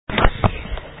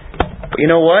You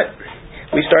know what?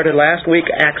 We started last week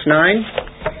Acts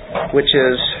 9, which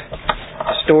is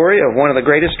a story of one of the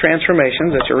greatest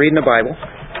transformations that you read in the Bible.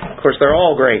 Of course, they're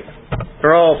all great.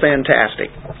 They're all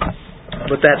fantastic.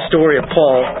 But that story of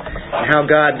Paul and how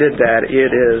God did that,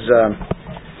 it is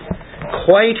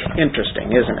quite interesting,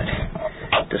 isn't it?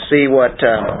 To see what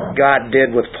God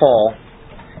did with Paul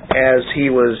as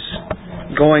he was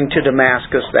going to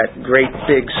Damascus, that great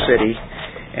big city,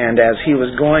 and as he was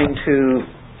going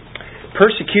to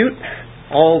persecute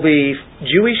all the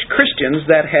Jewish Christians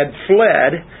that had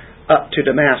fled up to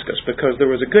Damascus, because there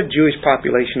was a good Jewish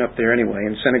population up there anyway,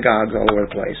 in synagogues all over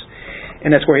the place.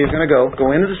 And that's where he was going to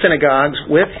go into the synagogues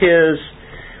with his,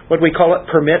 what we call it,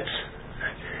 permits,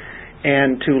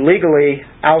 and to legally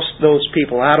oust those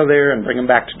people out of there and bring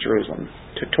them back to Jerusalem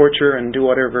to torture and do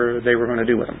whatever they were going to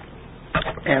do with them.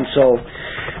 And so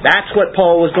that's what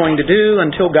Paul was going to do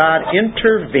until God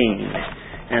intervened.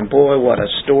 And boy, what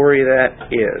a story that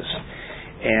is.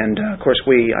 And of course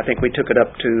I think we took it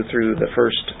up through the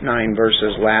first 9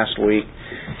 verses last week.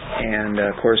 And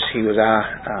of course he was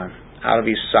out of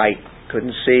his sight,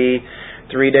 couldn't see.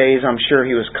 3 days I'm sure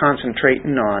he was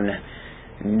concentrating on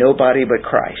nobody but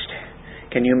Christ.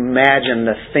 Can you imagine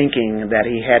the thinking that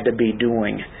he had to be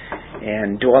doing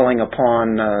and dwelling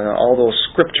upon all those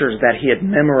scriptures that he had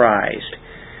memorized?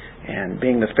 And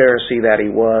being the Pharisee that he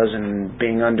was, and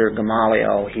being under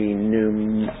Gamaliel, he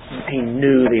knew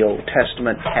the Old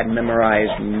Testament, had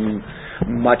memorized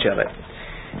much of it.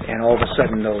 And all of a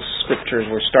sudden those scriptures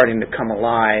were starting to come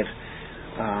alive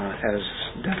as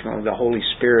definitely the Holy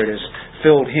Spirit has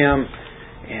filled him,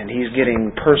 and he's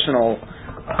getting personal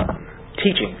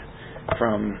teaching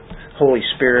from Holy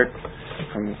Spirit,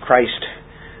 from Christ,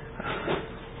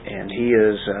 and he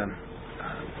is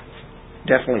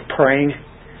definitely praying.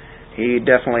 He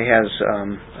definitely has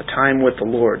a time with the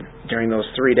Lord during those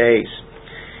 3 days.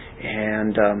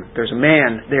 And there's a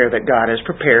man there that God has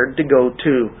prepared to go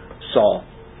to Saul.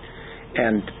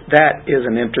 And that is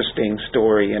an interesting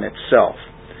story in itself,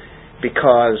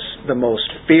 because the most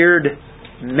feared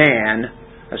man,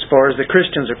 as far as the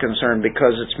Christians are concerned,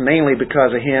 because it's mainly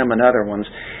because of him and other ones,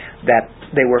 that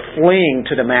they were fleeing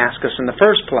to Damascus in the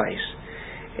first place.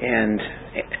 And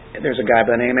there's a guy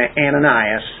by the name of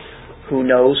Ananias who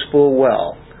knows full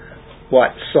well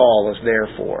what Saul is there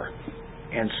for.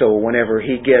 And so whenever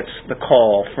he gets the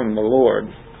call from the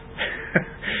Lord,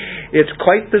 it's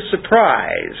quite the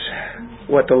surprise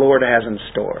what the Lord has in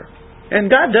store. And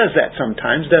God does that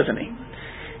sometimes, doesn't He?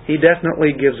 He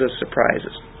definitely gives us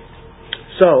surprises.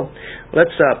 So,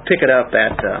 let's pick it up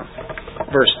at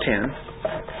verse 10.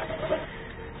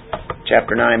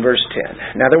 Chapter 9, verse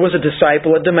 10. Now there was a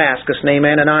disciple at Damascus named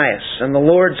Ananias, and the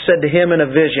Lord said to him in a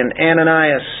vision,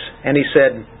 Ananias. And he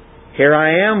said, Here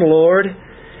I am, Lord.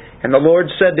 And the Lord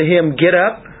said to him, Get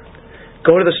up,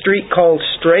 go to the street called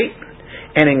Straight,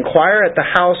 and inquire at the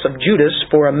house of Judas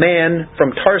for a man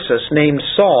from Tarsus named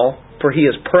Saul, for he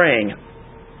is praying.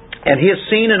 And he has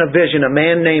seen in a vision a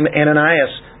man named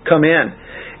Ananias come in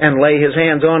and lay his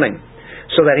hands on him,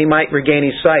 so that he might regain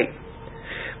his sight.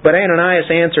 But Ananias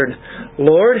answered,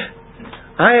 Lord,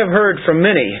 I have heard from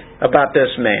many about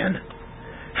this man,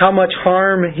 how much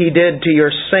harm he did to your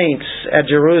saints at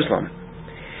Jerusalem.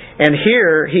 And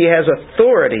here he has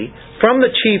authority from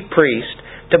the chief priest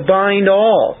to bind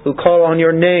all who call on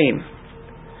your name.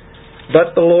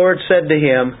 But the Lord said to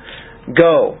him,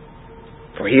 Go,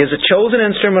 for he is a chosen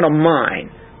instrument of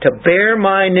mine to bear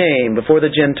my name before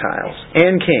the Gentiles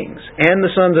and kings and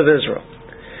the sons of Israel.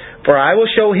 For I will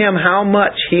show him how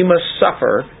much he must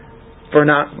suffer for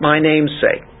my name's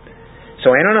sake.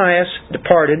 So Ananias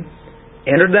departed,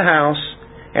 entered the house,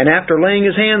 and after laying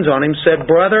his hands on him, said,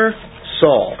 Brother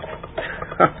Saul,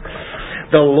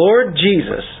 the Lord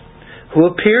Jesus, who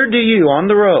appeared to you on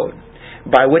the road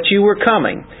by which you were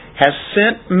coming, has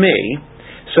sent me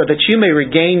so that you may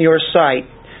regain your sight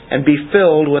and be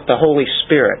filled with the Holy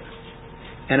Spirit.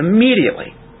 And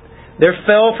immediately there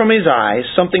fell from his eyes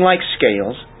something like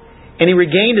scales, and he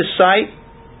regained his sight.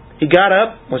 He got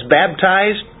up, was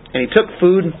baptized, and he took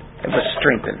food and was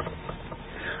strengthened.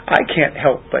 I can't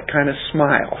help but kind of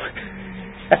smile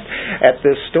at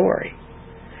this story.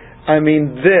 I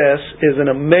mean, this is an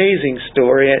amazing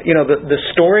story. You know, the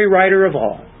story writer of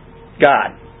all,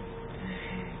 God,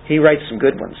 He writes some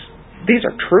good ones. These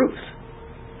are truth.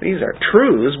 These are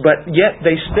truths, but yet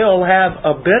they still have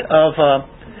a bit of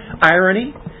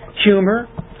irony, humor,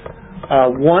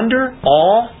 wonder,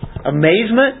 awe,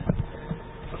 amazement.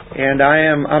 And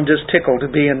I'm just tickled to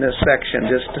be in this section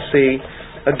just to see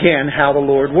again how the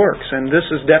Lord works. And this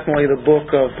is definitely the book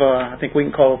of I think we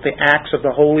can call it the Acts of the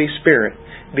Holy Spirit,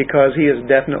 because He is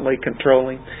definitely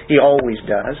controlling. He always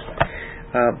does.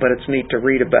 but it's neat to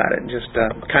read about it and just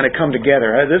kind of come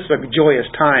together. This is a joyous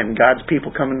time, God's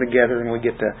people coming together, and we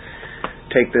get to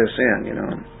take this in,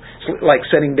 It's like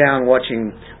sitting down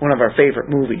watching one of our favorite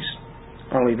movies.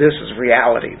 Only this is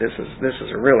reality. This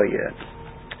is really it.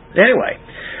 Anyway,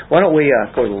 why don't we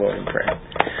go to the Lord in prayer.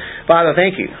 Father,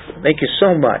 thank you. Thank you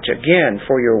so much again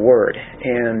for your word.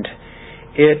 And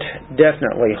it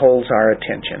definitely holds our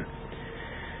attention.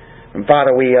 And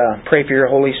Father, we pray for your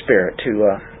Holy Spirit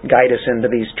to guide us into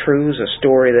these truths, a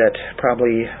story that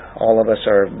probably all of us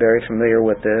are very familiar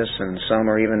with this, and some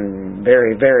are even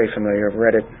very, very familiar. I've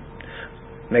read it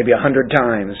maybe 100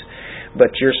 times,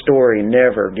 but your story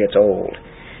never gets old.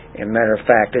 As a matter of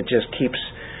fact, it just keeps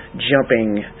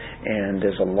jumping and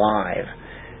is alive.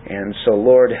 And so,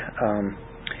 Lord,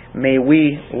 may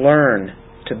we learn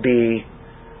to be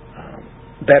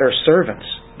better servants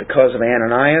because of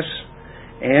Ananias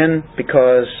and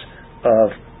because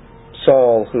of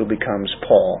Saul, who becomes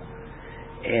Paul.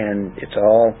 And it's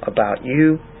all about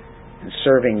you and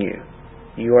serving you.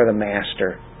 You are the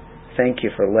master. Thank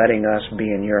you for letting us be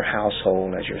in your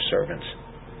household as your servants.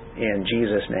 In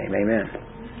Jesus' name, amen.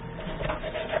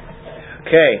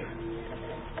 Okay.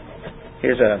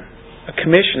 Here's a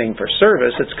commissioning for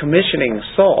service. It's commissioning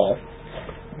Saul,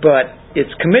 but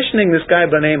it's commissioning this guy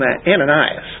by the name of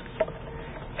Ananias.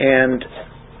 And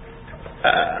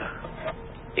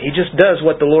he just does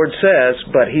what the Lord says,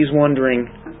 but he's wondering,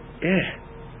 am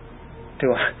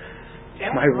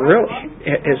I really?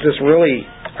 Is this really?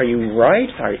 Are you right?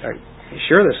 Are you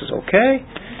sure this is okay?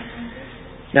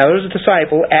 Now there was a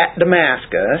disciple at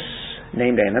Damascus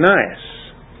named Ananias.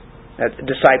 A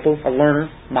disciple, a learner,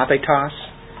 mathetos.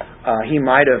 He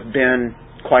might have been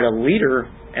quite a leader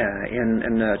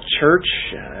in the church,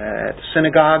 at the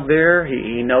synagogue there.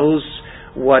 He knows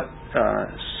what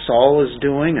Saul is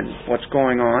doing and what's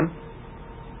going on.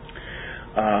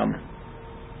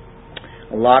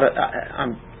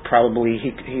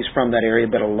 He's from that area,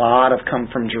 but a lot have come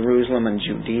from Jerusalem and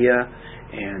Judea,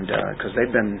 and because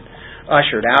they've been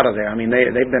ushered out of there. I mean,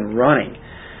 they've been running,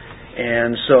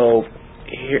 and so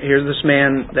here's this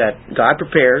man that God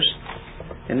prepares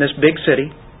in this big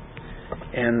city,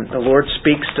 and the Lord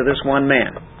speaks to this one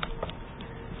man,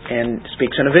 and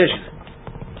speaks in a vision.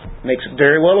 Makes it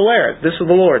very well aware, this is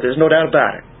the Lord, there's no doubt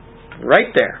about it.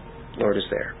 Right there, the Lord is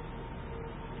there.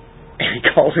 And he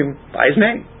calls him by his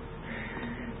name.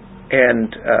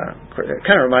 And it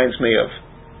kind of reminds me of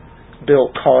Bill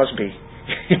Cosby.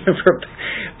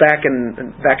 back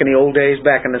in the old days,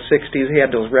 back in the 60s, he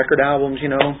had those record albums,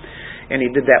 and he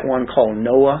did that one called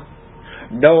Noah.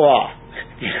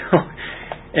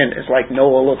 And it's like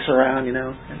Noah looks around,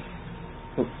 and,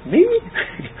 me?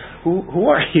 Who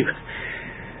are you?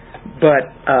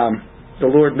 But the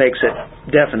Lord makes it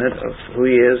definite of who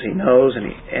He is. He knows,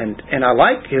 and I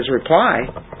like His reply.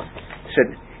 He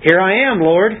said, "Here I am,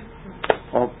 Lord."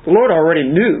 Well, the Lord already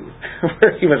knew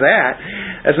where He was at.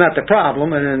 That's not the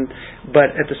problem.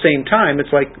 But at the same time,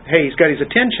 it's like, hey, He's got His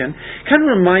attention. Kind of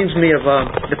reminds me of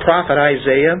the prophet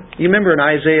Isaiah. You remember in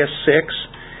Isaiah 6,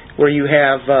 where you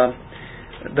have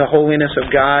the holiness of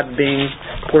God being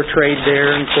portrayed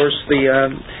there, and of course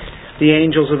the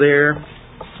angels are there.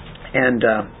 And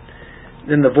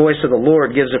then the voice of the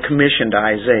Lord gives a commission to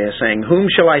Isaiah, saying, "Whom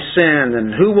shall I send,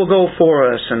 and who will go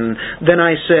for us?" And then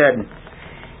I said,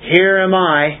 "Here am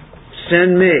I,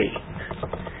 send me."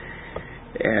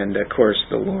 And of course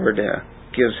the Lord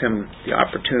gives him the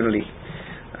opportunity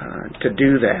to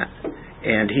do that.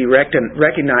 And he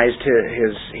recognized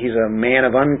he's a man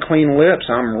of unclean lips.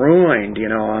 I'm ruined,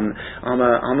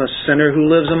 I'm a sinner who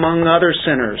lives among other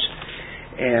sinners.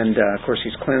 And, of course,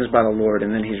 he's cleansed by the Lord,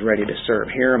 and then he's ready to serve.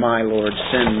 "Here am I, Lord,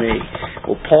 send me."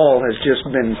 Well, Paul has just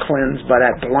been cleansed by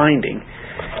that blinding.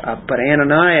 But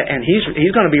Ananias, and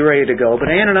he's going to be ready to go. But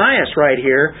Ananias right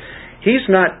here, he's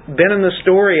not been in the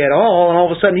story at all, and all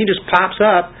of a sudden he just pops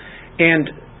up,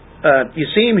 and you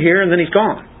see him here, and then he's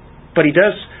gone. But he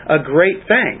does a great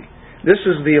thing. This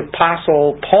is the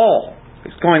Apostle Paul.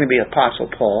 It's going to be Apostle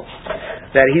Paul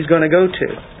that he's going to go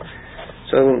to.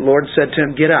 So the Lord said to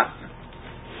him, "Get up."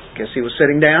 Guess he was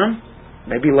sitting down,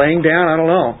 maybe laying down, I don't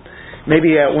know.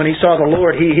 Maybe when he saw the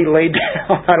Lord, he laid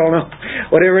down, I don't know.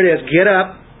 Whatever it is, get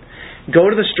up, go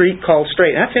to the street called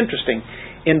Straight. That's interesting.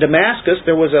 In Damascus,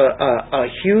 there was a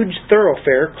huge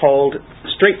thoroughfare called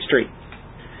Straight Street.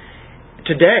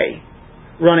 Today,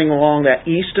 running along that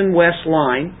east and west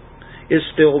line is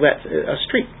still a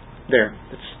street there.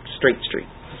 It's Straight Street.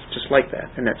 It's just like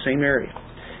that, in that same area.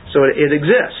 So it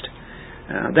exists.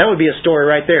 That would be a story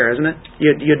right there, isn't it?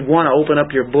 You'd want to open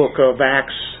up your book of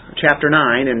Acts chapter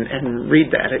 9 and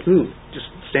read that. Just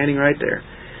standing right there.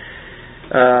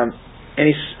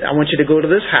 And I want you to go to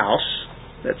this house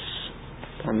that's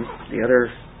on the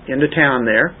other end of town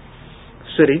there,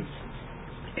 city,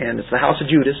 and it's the house of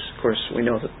Judas. Of course, we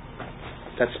know that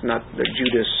that's not the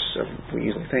Judas we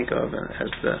usually think of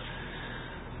as the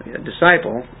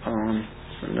disciple.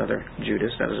 Another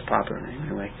Judas, that was a popular name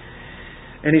anyway.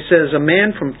 And he says, a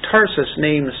man from Tarsus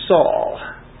named Saul.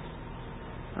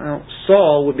 Well,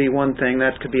 Saul would be one thing,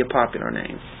 that could be a popular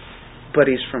name. But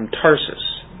he's from Tarsus.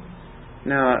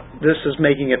 Now, this is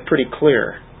making it pretty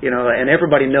clear, and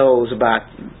everybody knows about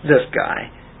this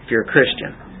guy, if you're a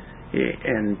Christian.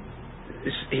 And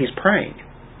he's praying.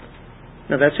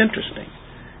 Now, that's interesting.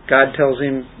 God tells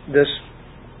him this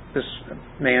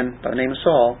man by the name of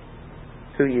Saul,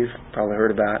 who you've probably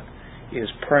heard about, is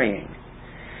praying.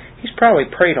 He's probably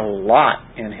prayed a lot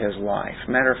in his life.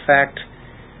 Matter of fact,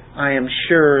 I am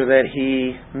sure that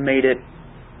he made it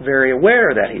very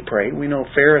aware that he prayed. We know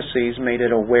Pharisees made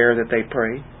it aware that they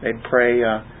prayed. They'd pray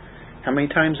how many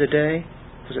times a day?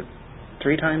 Was it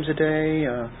 3 times a day?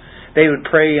 They would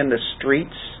pray in the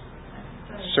streets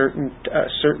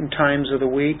certain times of the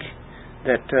week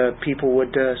that people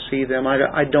would see them.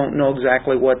 I don't know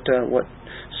exactly what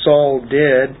Saul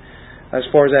did as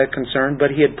far as that's concerned,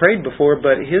 but he had prayed before,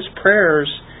 but his prayers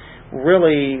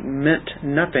really meant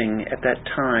nothing at that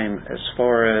time as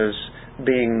far as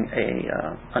being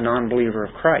a non-believer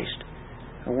of Christ.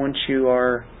 And once you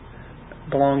are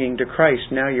belonging to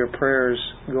Christ, now your prayers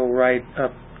go right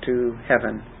up to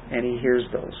heaven, and He hears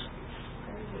those.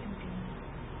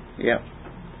 Yep.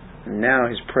 And now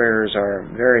his prayers are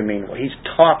very meaningful. He's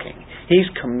talking. He's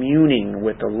communing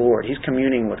with the Lord. He's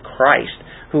communing with Christ,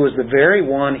 who is the very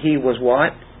one he was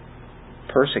what?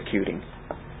 Persecuting.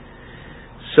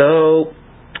 So,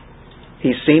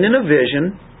 he's seen in a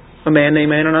vision a man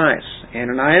named Ananias.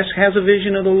 Ananias has a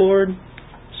vision of the Lord.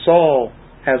 Saul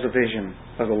has a vision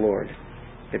of the Lord.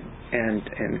 And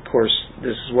of course,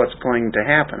 this is what's going to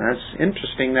happen. That's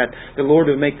interesting that the Lord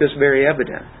would make this very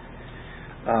evident.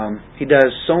 He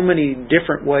does so many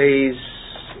different ways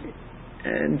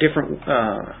and different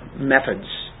methods.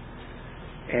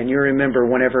 And you remember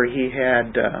whenever he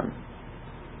had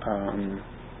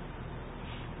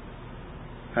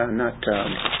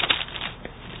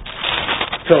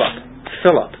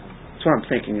Philip, that's what I'm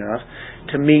thinking of,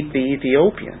 to meet the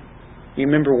Ethiopian. You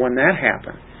remember when that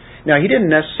happened. Now, he didn't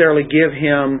necessarily give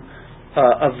him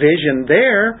a vision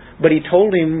there, but he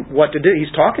told him what to do.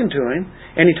 He's talking to him,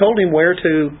 and he told him where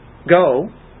to go,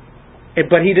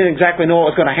 but he didn't exactly know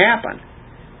what was going to happen.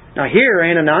 Now, here,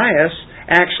 Ananias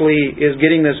actually is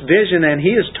getting this vision, and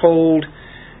he is told,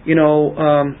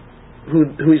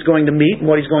 who he's going to meet and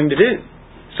what he's going to do.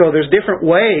 So there's different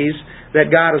ways that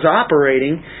God is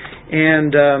operating, and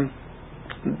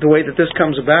the way that this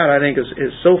comes about, I think,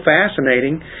 is so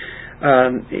fascinating.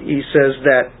 He says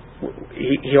that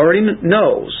he already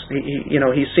knows.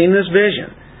 He's seen this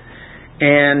vision,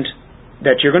 and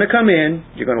that you're going to come in,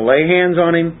 you're going to lay hands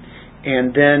on him,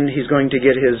 and then he's going to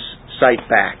get his sight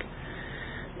back.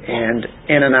 And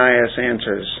Ananias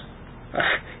answers,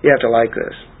 you have to like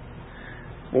this.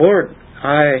 Lord,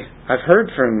 I've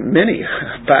heard from many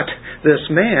about this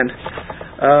man,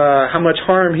 how much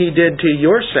harm he did to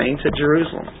your saints at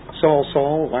Jerusalem. Saul,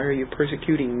 Saul, why are you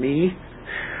persecuting me?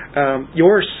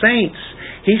 Your saints,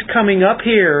 he's coming up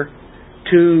here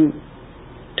to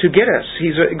get us.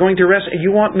 He's going to arrest.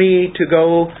 You want me to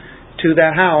go to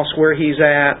that house where he's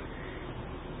at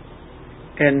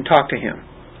and talk to him.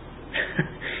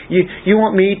 You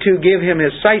want me to give him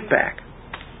his sight back.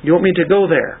 You want me to go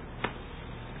there.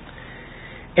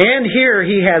 And here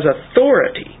he has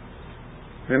authority.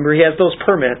 Remember, he has those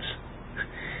permits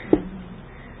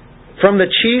from the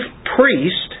chief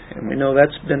priest, and we know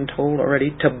that's been told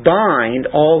already, to bind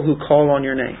all who call on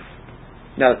your name.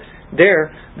 Now,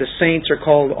 there, the saints are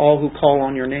called all who call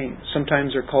on your name.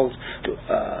 Sometimes they're called,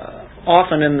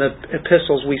 often in the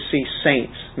epistles we see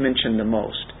saints mentioned the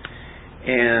most.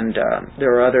 And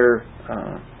there are other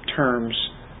terms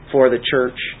for the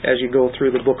church as you go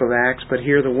through the book of Acts, but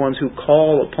here the ones who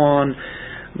call upon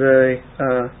the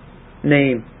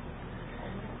name.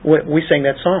 We sang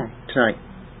that song tonight.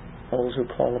 Those who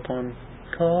call upon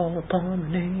the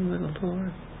name of the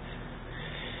Lord.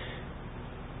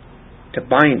 To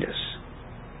bind us.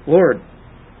 Lord,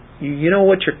 you know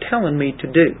what you're telling me to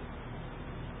do.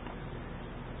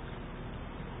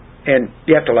 And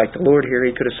you have to like the Lord here.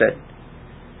 He could have said,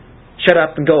 shut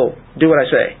up and go. Do what I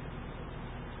say.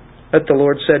 But the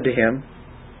Lord said to him,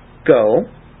 go,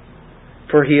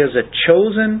 for he is a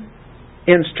chosen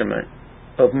instrument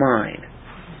of mine.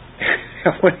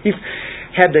 When he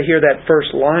had to hear that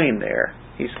first line there,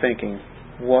 he's thinking,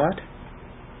 what?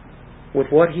 With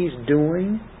what he's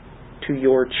doing, to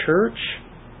your church,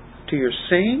 to your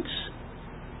saints,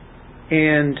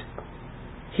 and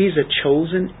He's a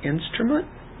chosen instrument.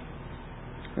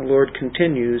 The Lord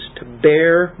continues to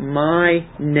bear my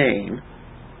name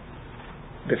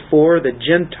before the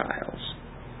Gentiles.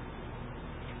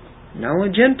 Not only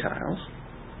Gentiles,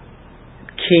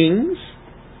 kings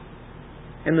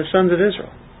and the sons of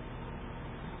Israel.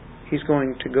 He's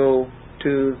going to go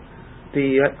to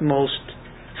the utmost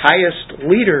highest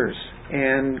leaders,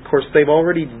 and of course they've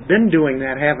already been doing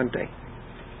that, haven't they?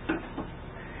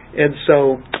 And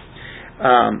so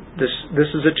this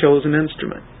is a chosen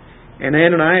instrument. And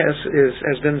Ananias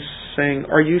has been saying,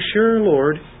 "Are you sure,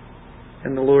 Lord?"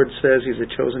 And the Lord says he's a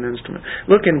chosen instrument.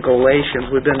 Look in Galatians.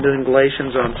 We've been doing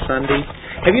Galatians on Sunday.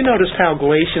 Have you noticed how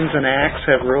Galatians and Acts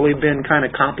have really been kind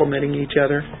of complementing each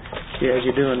other? Yeah, as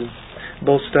you're doing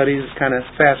both studies, it's kind of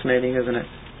fascinating, isn't it?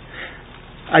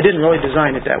 I didn't really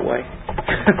design it that way.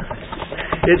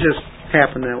 It just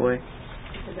happened that way.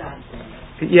 It's a God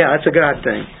thing. Yeah, it's a God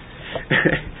thing.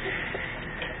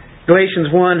 Galatians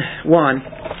 1:1.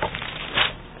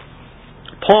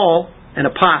 Paul, an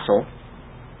apostle,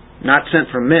 not sent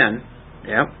from men,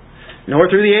 nor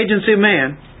through the agency of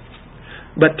man,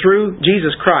 but through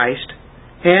Jesus Christ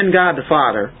and God the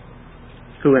Father,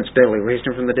 who incidentally raised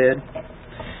Him from the dead.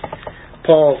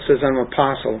 Paul says, "I'm an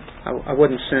apostle. I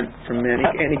wasn't sent from men,"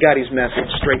 and he got his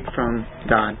message straight from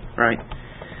God. Right?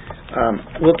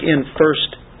 Look in 1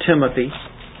 Timothy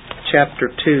chapter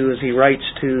 2 as he writes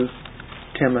to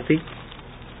Timothy.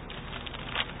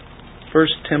 1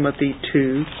 Timothy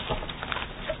 2,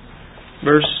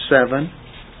 verse 7.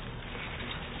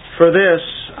 "For this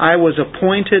I was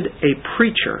appointed a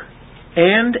preacher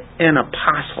and an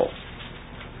apostle."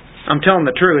 I'm telling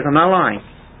the truth, I'm not lying.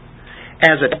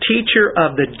 "As a teacher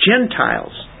of the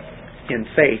Gentiles in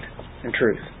faith and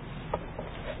truth."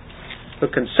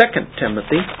 Look in 2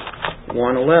 Timothy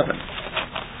 1:11.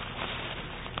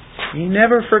 He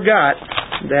never forgot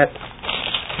that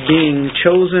being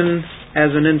chosen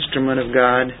as an instrument of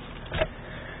God.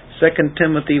 2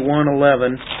 Timothy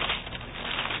 1:11.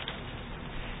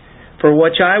 "For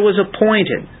which I was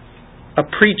appointed a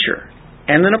preacher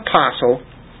and an apostle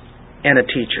and a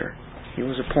teacher." He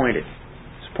was appointed.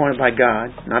 He was appointed by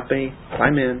God, not by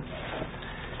men.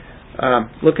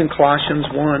 Look in Colossians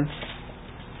 1.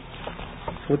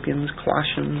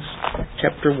 Colossians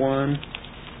chapter 1,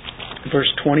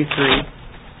 verse 23.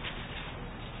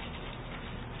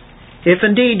 "If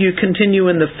indeed you continue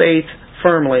in the faith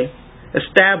firmly,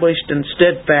 established and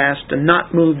steadfast, and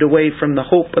not moved away from the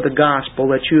hope of the gospel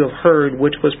that you have heard,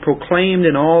 which was proclaimed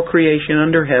in all creation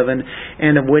under heaven,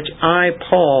 and of which I,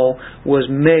 Paul, was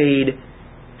made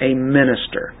a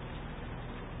minister.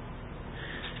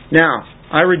 Now,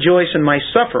 I rejoice in my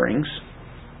sufferings,"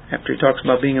 after he talks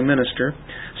about being a minister,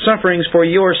 "sufferings for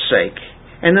your sake,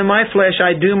 and in my flesh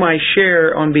I do my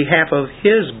share on behalf of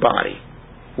His body,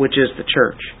 which is the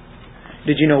church."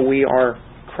 Did you know we are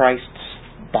Christ's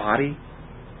body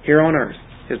here on earth?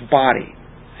 His body.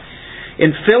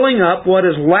 "In filling up what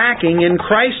is lacking in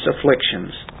Christ's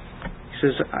afflictions." He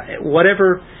says,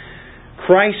 whatever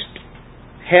Christ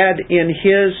had in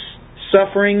His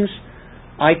sufferings,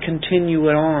 I continue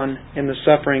it on in the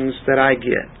sufferings that I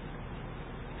get.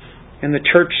 In the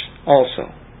church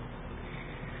also.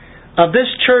 "Of this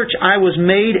church I was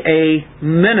made a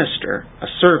minister," a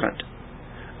servant,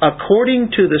 "according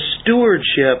to the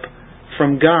stewardship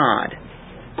from God,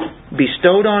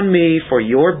 bestowed on me for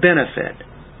your benefit,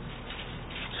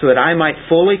 so that I might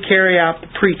fully carry out the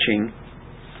preaching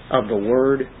of the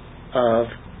Word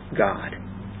of God."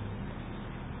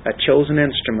 A chosen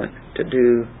instrument to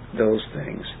do those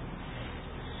things.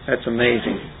 That's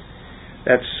amazing.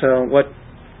 That's what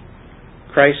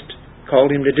Christ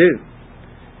called him to do.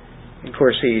 Of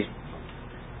course, He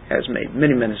has made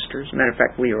many ministers. As a matter of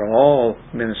fact, we are all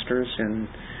ministers in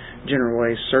general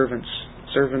ways,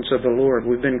 servants of the Lord.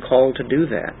 We've been called to do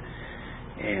that,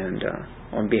 and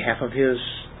on behalf of His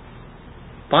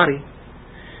body.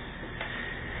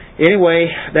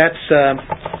 Anyway,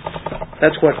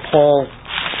 that's what Paul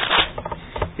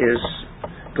is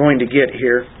going to get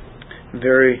here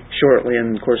very shortly,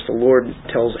 and of course the Lord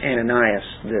tells Ananias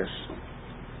this.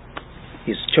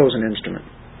 He's a chosen instrument,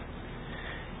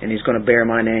 and he's going to bear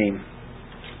my name.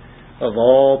 Of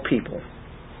all people.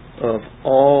 Of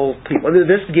all people.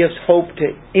 This gives hope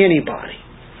to anybody.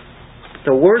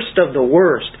 The worst of the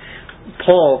worst.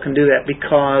 Paul can do that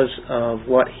because of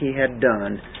what he had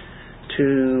done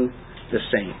to the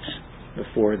saints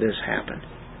before this happened.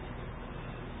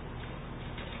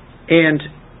 And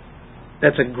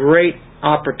that's a great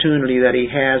opportunity that he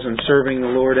has in serving the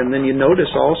Lord. And then you notice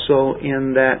also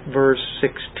in that verse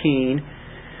 16,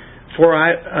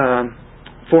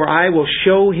 For I will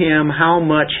show him how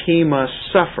much he must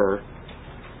suffer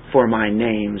for my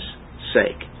name's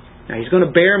sake. Now He's going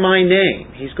to bear my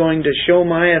name. He's going to show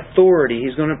my authority.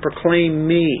 He's going to proclaim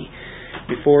me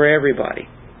before everybody.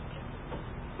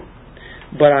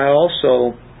 But I'm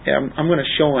going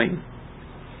to show him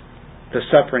the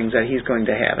sufferings that He's going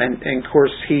to have. And of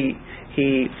course, He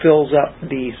fills up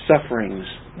the sufferings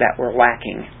that were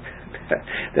lacking,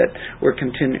 that were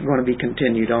going to be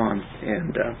continued on.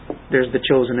 And there's the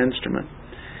chosen instrument.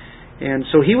 And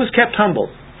so He was kept humble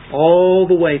all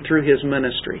the way through His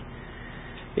ministry.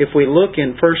 If we look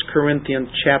in 1 Corinthians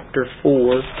chapter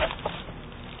 4,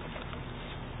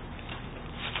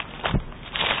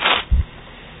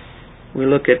 we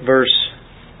look at verse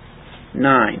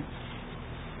 9.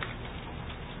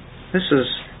 This is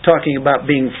talking about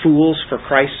being fools for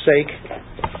Christ's sake.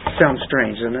 Sounds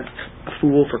strange, doesn't it? A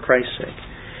fool for Christ's sake.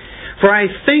 For I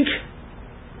think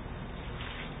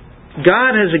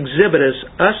God has exhibited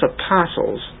us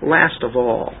apostles last of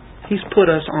all. He's put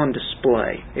us on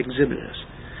display, exhibited us,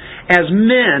 as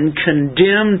men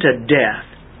condemned to death,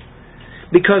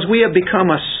 because we have become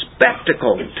a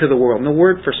spectacle to the world. And the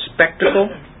word for spectacle,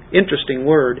 interesting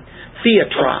word,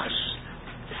 theatros,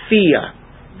 theater.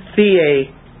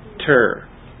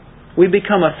 We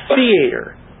become a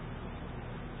theater,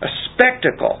 a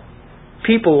spectacle.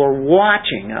 People are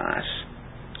watching us.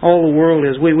 All the world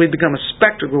is. We become a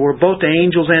spectacle. We're both to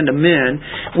angels and to men.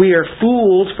 We are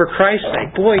fools for Christ's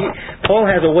sake. Boy, Paul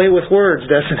has a way with words,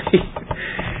 doesn't he?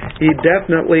 He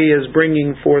definitely is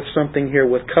bringing forth something here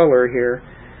with color here.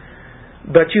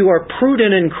 But you are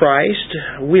prudent in Christ.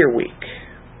 We're weak.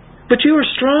 But you are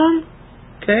strong.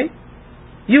 Okay?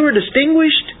 You are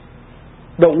distinguished.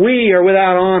 But we are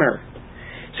without honor.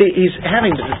 See, he's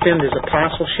having to defend his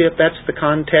apostleship. That's the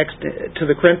context to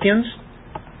the Corinthians.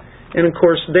 And of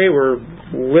course, they were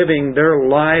living their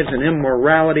lives in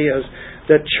immorality. As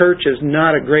the church is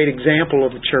not a great example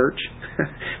of the church,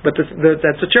 but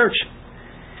that's the church.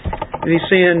 And he's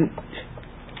saying,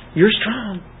 "You're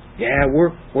strong. Yeah,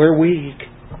 we're weak.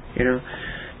 You know.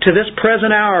 To this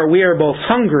present hour, we are both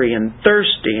hungry and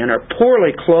thirsty, and are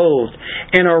poorly clothed,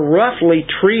 and are roughly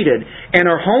treated, and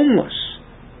are homeless."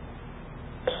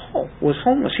 Paul was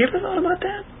homeless. You ever thought about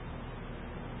that?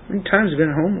 How many times have you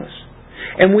been homeless?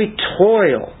 And we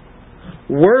toil,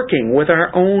 working with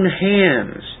our own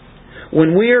hands.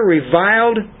 When we are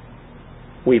reviled,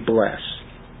 we bless.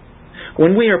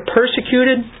 When we are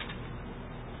persecuted,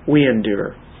 we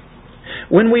endure.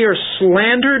 When we are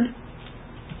slandered,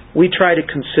 we try to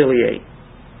conciliate.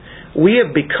 We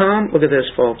have become, look at this,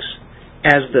 folks,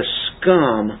 as the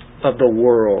scum of the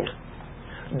world,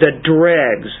 the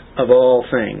dregs of all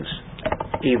things,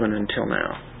 even until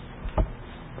now.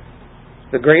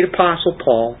 The great apostle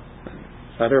Paul,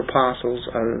 other apostles,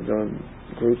 the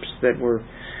groups that were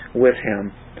with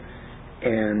him,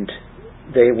 and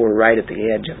they were right at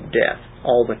the edge of death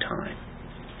all the time.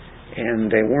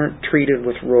 And they weren't treated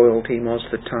with royalty most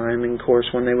of the time. And of course,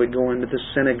 when they would go into the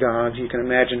synagogues, you can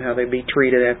imagine how they'd be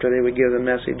treated after they would give the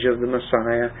message of the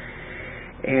Messiah.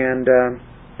 And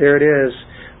there it is,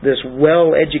 this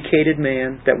well-educated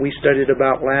man that we studied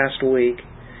about last week,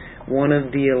 one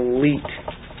of the elite,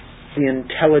 the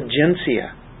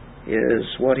intelligentsia is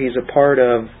what he's a part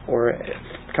of, or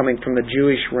coming from the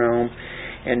Jewish realm,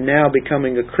 and now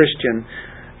becoming a Christian.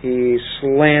 He's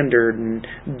slandered and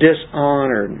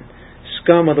dishonored,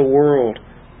 scum of the world,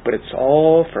 but it's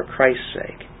all for Christ's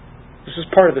sake. This is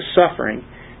part of the suffering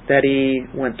that he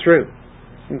went through.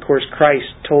 And of course, Christ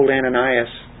told Ananias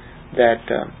that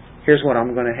here's what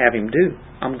I'm going to have him do.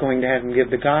 I'm going to have him give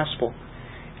the gospel.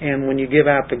 And when you give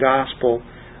out the gospel,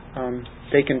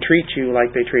 they can treat you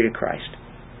like they treated Christ.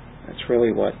 That's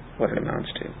really what it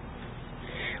amounts to.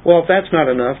 Well, if that's not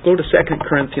enough, go to 2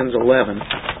 Corinthians 11.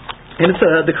 And it's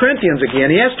the Corinthians again.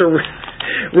 He has to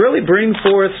really bring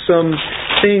forth some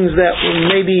things that will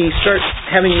maybe start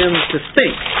having them to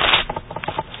think.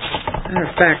 Matter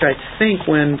of fact, I think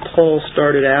when Paul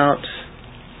started out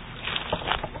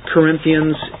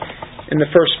Corinthians, in the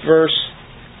first verse,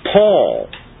 Paul,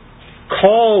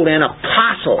 called an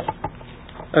apostle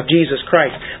of Jesus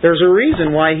Christ. There's a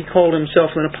reason why he called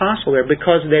himself an apostle there,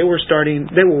 because they were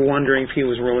wondering if he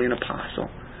was really an apostle,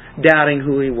 doubting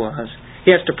who he was.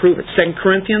 He has to prove it. 2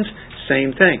 Corinthians,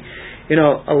 same thing. You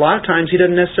know, a lot of times he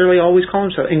doesn't necessarily always call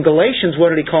himself. In Galatians, what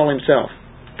did he call himself?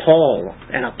 Paul,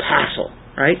 an apostle,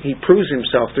 right? He proves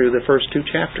himself through the first 2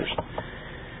 chapters.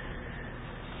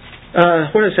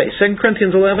 What did it say? 2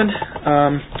 Corinthians 11,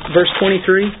 verse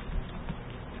 23.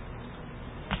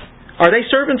 Are they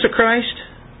servants of Christ?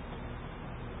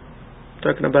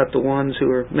 talking about the ones who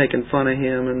were making fun of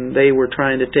him and they were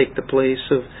trying to take the place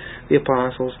of the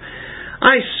apostles.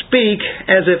 I speak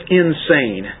as if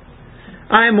insane.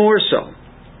 I am more so.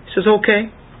 He says,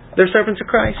 okay, they're servants of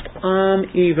Christ. I'm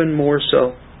even more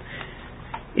so.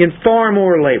 In far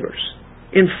more labors,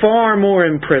 in far more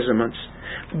imprisonments,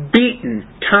 beaten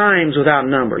times without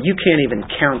number. You can't even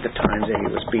count the times that he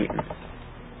was beaten.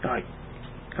 Like,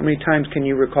 how many times can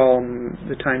you recall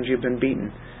the times you've been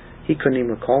beaten? He couldn't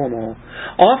even recall them all.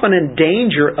 Often in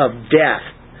danger of death.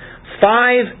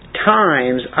 5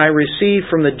 times I received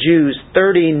from the Jews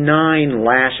 39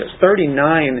 lashes.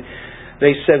 39,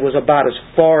 they said, was about as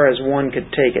far as one could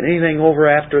take it. Anything over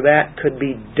after that could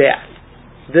be death.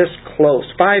 This close.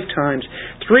 5 times.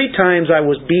 3 times I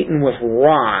was beaten with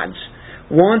rods.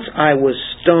 Once I was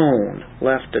stoned,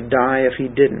 left to die if he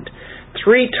didn't.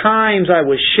 3 times I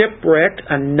was shipwrecked.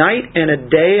 A night and a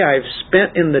day I've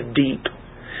spent in the deep.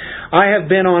 I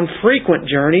have been on frequent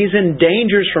journeys in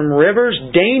dangers from rivers,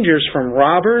 dangers from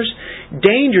robbers,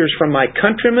 dangers from my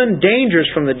countrymen, dangers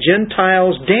from the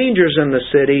Gentiles, dangers in the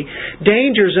city,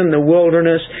 dangers in the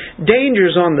wilderness,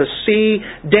 dangers on the sea,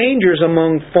 dangers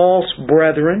among false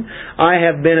brethren. I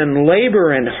have been in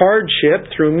labor and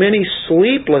hardship through many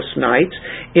sleepless nights,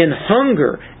 in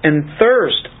hunger and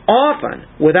thirst, often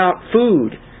without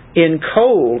food, in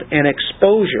cold and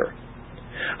exposure.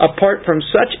 Apart from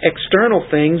such external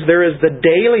things, there is the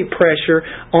daily pressure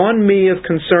on me of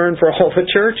concern for all the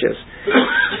churches.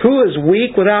 Who is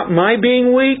weak without my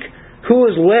being weak? Who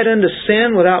is led into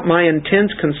sin without my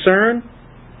intense concern?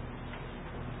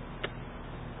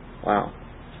 Wow.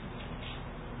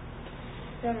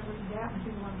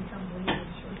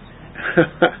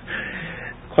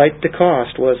 Quite the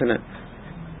cost, wasn't it?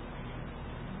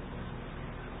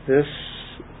 This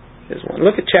is one.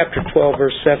 Look at chapter 12,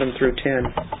 verse 7 through 10.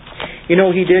 You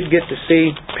know, he did get to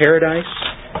see paradise.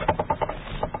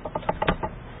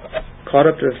 Caught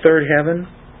up to the third heaven.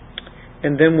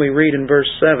 And then we read in verse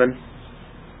 7,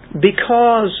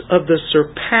 because of the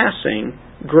surpassing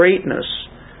greatness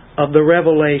of the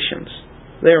revelations.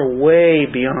 They're way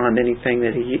beyond anything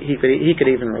that he could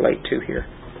even relate to here.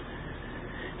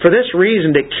 For this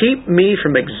reason, to keep me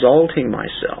from exalting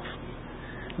myself,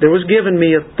 there was given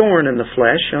me a thorn in the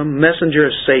flesh, a messenger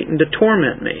of Satan to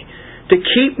torment me, to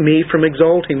keep me from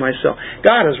exalting myself.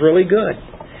 God is really good.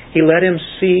 He let him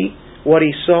see what he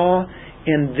saw,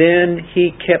 and then he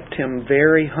kept him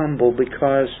very humble,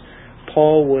 because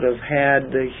Paul would have had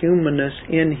the humanness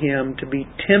in him to be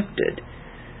tempted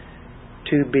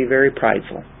to be very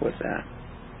prideful with that.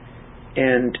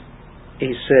 And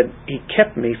he said, he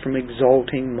kept me from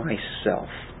exalting myself.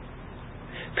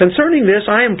 Concerning this,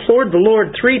 I implored the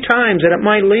Lord 3 times that it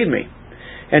might leave me.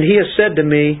 And he has said to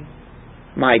me,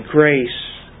 my grace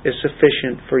is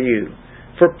sufficient for you,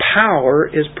 for power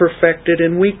is perfected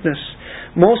in weakness.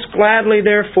 Most gladly,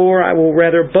 therefore, I will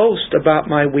rather boast about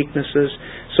my weaknesses,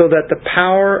 so that the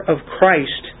power of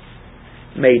Christ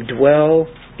may dwell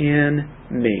in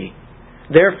me.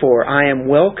 Therefore, I am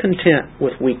well content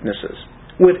with weaknesses,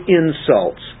 with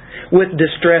insults, with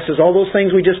distresses, all those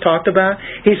things we just talked about.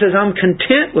 He says, I'm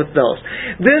content with those.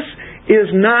 This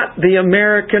is not the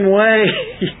American way.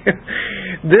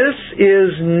 This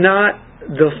is not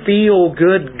the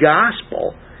feel-good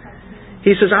gospel.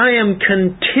 He says, I am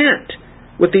content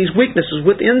with these weaknesses,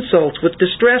 with insults, with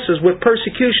distresses, with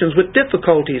persecutions, with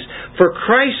difficulties, for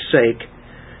Christ's sake.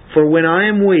 For when I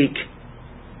am weak,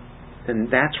 then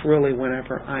that's really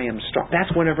whenever I am strong.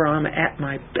 That's whenever I'm at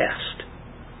my best.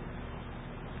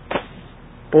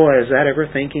 Boy, is that ever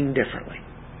thinking differently.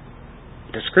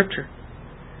 The Scripture.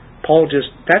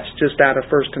 That's just out of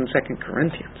 1st and 2nd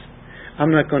Corinthians.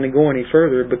 I'm not going to go any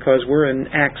further because we're in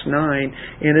Acts 9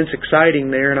 and it's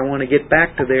exciting there and I want to get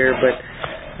back to there, but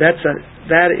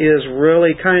that is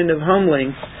really kind of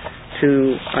humbling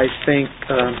to, I think,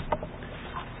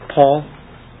 Paul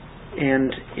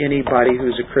and anybody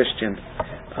who's a Christian.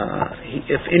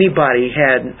 If anybody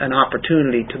had an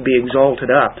opportunity to be exalted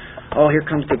up, oh, here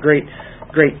comes the great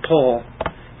Paul,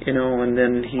 and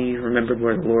then he remembered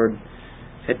where the Lord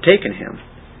had taken him.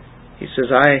 He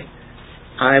says,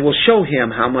 I will show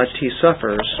him how much he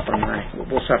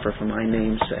will suffer for my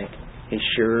name's sake. He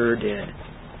sure did.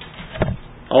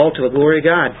 All to the glory of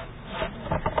God.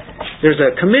 There's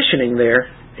a commissioning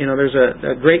there. There's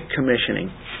a great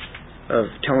commissioning of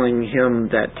telling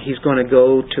him that he's going to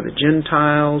go to the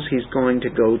Gentiles, he's going to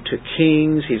go to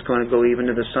kings, he's going to go even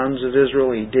to the sons of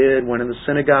Israel. He did, went in the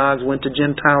synagogues, went to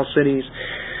Gentile cities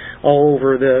all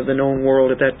over the known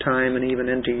world at that time and even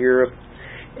into Europe.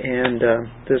 And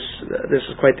this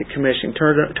is quite the commission.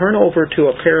 Turn over to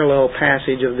a parallel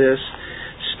passage of this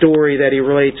story that he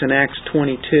relates in Acts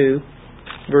 22.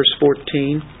 verse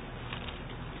 14.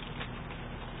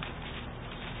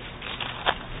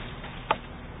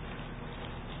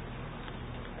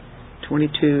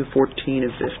 (22, 14,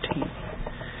 and 15).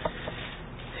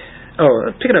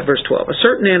 Pick it up, verse 12. A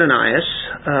certain Ananias,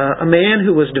 a man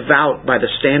who was devout by the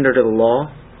standard of the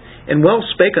law, and well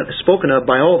spoken of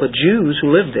by all the Jews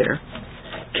who lived there,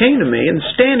 came to me, and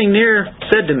standing near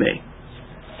said to me,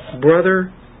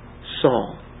 Brother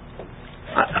Saul.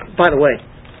 By the way,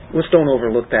 let's don't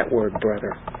overlook that word,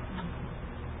 brother.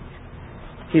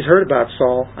 He's heard about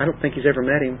Saul. I don't think he's ever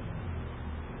met him.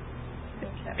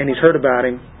 And he's heard about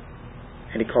him,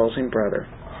 and he calls him brother,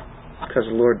 because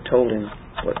the Lord told him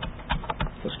what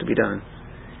was to be done.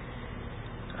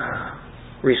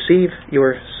 Receive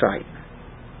your sight.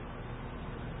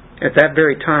 At that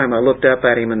very time, I looked up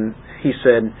at him, and he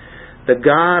said, The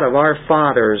God of our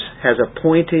fathers has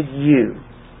appointed you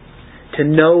to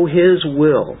know His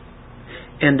will,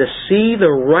 and to see the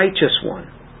righteous one,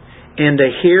 and to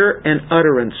hear an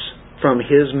utterance from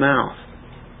His mouth.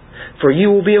 For you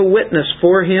will be a witness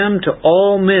for Him to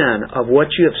all men of what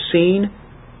you have seen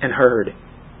and heard.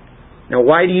 Now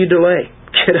why do you delay?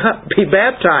 Get up, be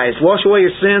baptized, wash away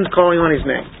your sins, calling on His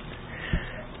name.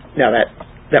 Now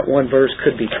that one verse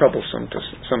could be troublesome to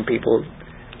some people.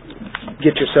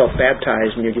 Get yourself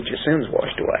baptized and you get your sins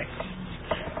washed away.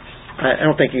 I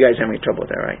don't think you guys have any trouble with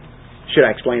that, right? Should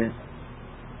I explain it?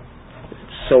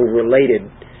 It's so related.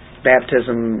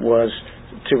 Baptism was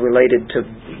related to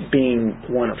being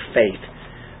one of faith,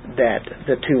 that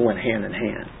the two went hand in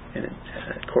hand. And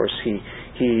of course, he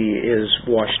is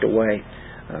washed away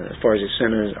as far as his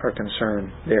sins are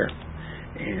concerned there.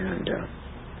 And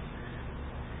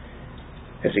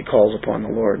as he calls upon the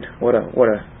Lord, what a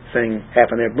thing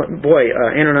happened there. But boy,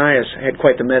 Ananias had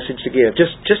quite the message to give.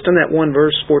 Just in that one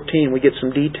verse 14, we get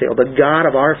some detail. The God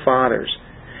of our fathers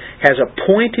has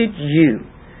appointed you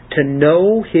to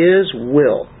know His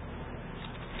will.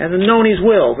 Hasn't known His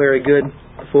will very good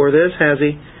before this, has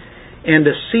he? And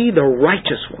to see the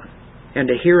righteous one, and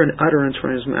to hear an utterance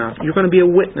from His mouth. You're going to be a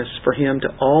witness for Him to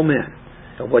all men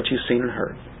of what you've seen and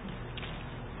heard.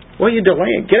 Well, you're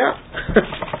delaying. Get up.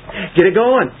 Get it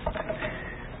going.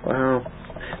 Wow.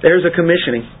 There's a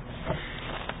commissioning.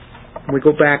 We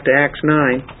go back to Acts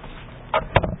 9,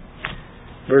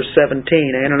 verse 17.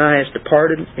 Ananias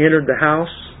departed, entered the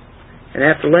house, and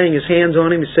after laying his hands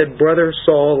on him, he said, Brother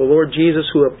Saul, the Lord Jesus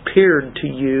who appeared to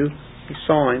you, he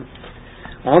saw him,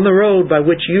 on the road by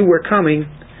which you were coming,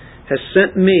 has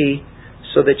sent me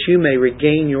so that you may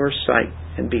regain your sight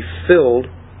and be filled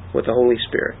with the Holy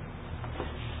Spirit.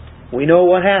 We know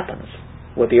what happens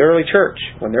with the early church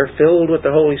when they're filled with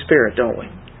the Holy Spirit, don't we?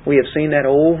 We have seen that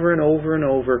over and over and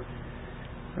over.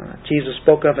 Jesus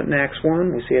spoke of it in Acts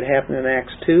 1. We see it happen in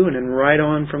Acts 2. And then right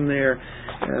on from there,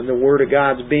 the Word of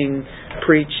God's being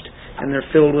preached, and they're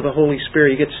filled with the Holy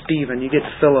Spirit. You get Stephen, you get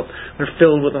Philip. They're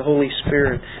filled with the Holy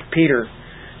Spirit. Peter,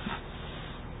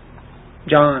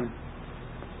 John,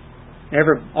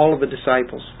 all of the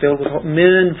disciples, filled with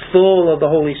men full of the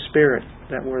Holy Spirit.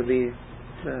 That were the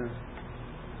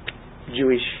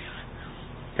Jewish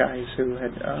guys who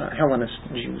had Hellenist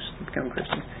Jews become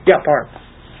Christians. Yeah, Barb.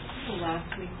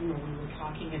 Last week we were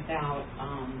talking about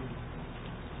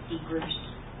speakers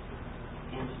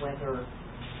and whether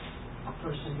a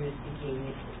person who is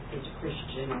speaking is a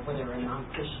Christian or whether a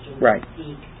non-Christian right.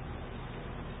 speak.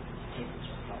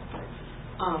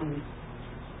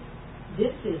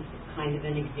 This is kind of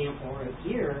an example right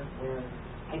here where,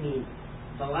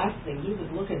 the last thing he was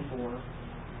looking for,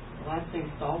 the last thing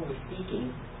Saul was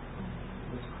seeking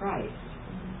was Christ.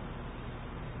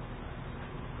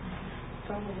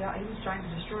 So, yeah, he was trying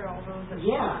to destroy all those.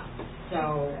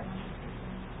 So.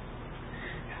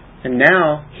 And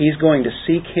now he's going to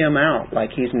seek him out like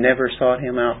he's never sought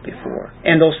him out before.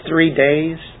 And those 3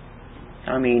 days,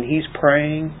 he's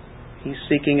praying, he's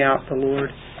seeking out the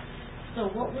Lord. So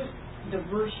what was the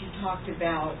verse you talked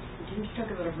about? Didn't you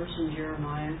talk about a verse in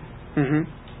Jeremiah?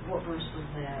 Mm-hmm. What verse was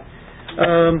that?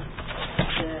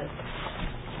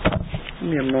 Give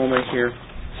me a moment here.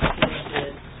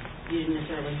 You didn't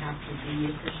necessarily have to be a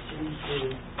Christian to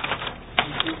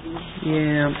be.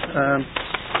 Yeah,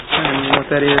 I don't know what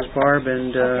that is, Barb,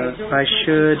 and I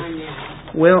should.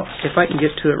 Well, if I can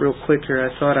get to it real quick here, I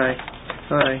thought I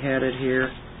had it here.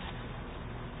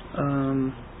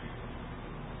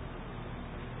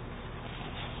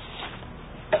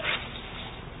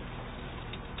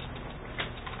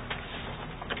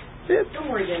 Don't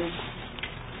worry, Dennis.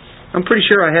 I'm pretty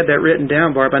sure I had that written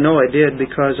down, Barb. I know I did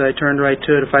because I turned right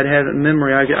to it. If I'd had it in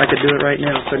memory, I could do it right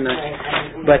now, couldn't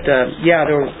I? But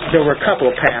there were a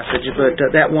couple of passages, but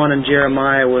that one in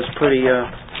Jeremiah was pretty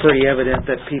evident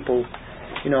that people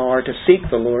are to seek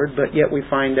the Lord, but yet we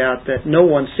find out that no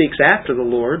one seeks after the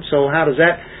Lord. So how does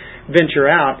that venture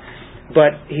out?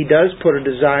 But He does put a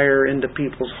desire into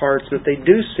people's hearts that they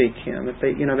do seek Him. If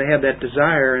they have that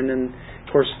desire, and then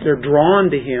of course they're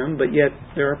drawn to Him, but yet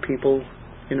there are people,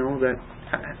 that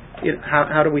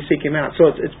how do we seek Him out? So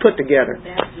it's put together.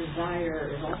 That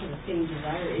desire is also the same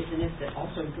desire, isn't it, that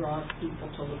also draws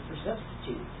people to look for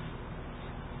substitutes.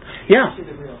 Yeah. To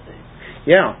the real thing.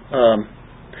 Yeah.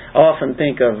 I often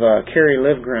think of Carrie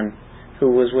Livgren,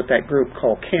 who was with that group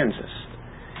called Kansas.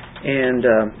 And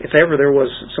if ever there was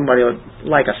somebody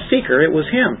like a seeker, it was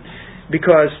him.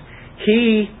 Because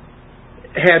he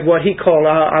had what he called,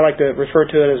 I like to refer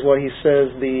to it as what he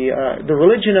says, the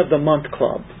religion of the month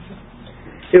club.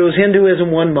 It was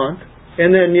Hinduism 1 month.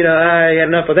 And then, I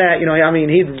had enough of that.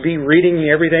 He'd be reading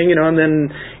everything, and then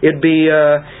it'd be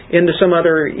into some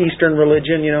other Eastern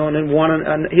religion, and then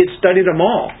he'd studied them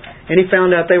all. And he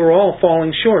found out they were all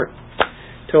falling short.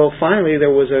 Till finally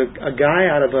there was a guy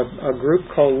out of a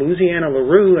group called Louisiana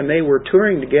LaRue, and they were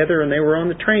touring together, and they were on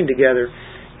the train together.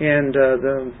 And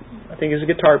I think he was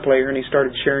a guitar player, and he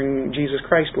started sharing Jesus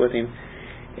Christ with him.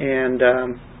 And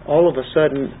all of a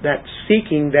sudden, that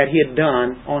seeking that he had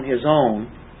done on his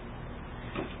own,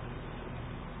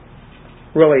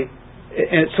 really,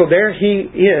 and so there he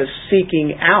is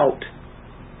seeking out.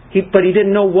 But he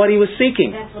didn't know what he was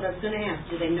seeking. That's what I was going to ask.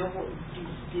 Do they know what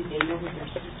they're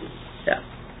seeking? Yeah.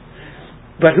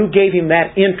 But who gave him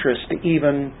that interest to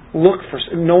even look for,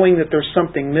 knowing that there's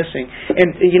something missing?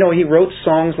 And, he wrote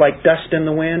songs like Dust in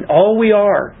the Wind. All we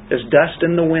are is dust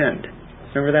in the wind.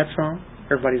 Remember that song?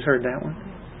 Everybody's heard that one.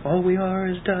 All we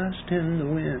are is dust in the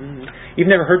wind.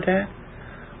 You've never heard that?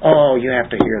 Oh, you have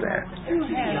to hear that.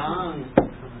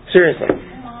 Seriously.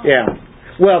 Yeah.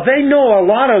 Well, they know a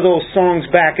lot of those songs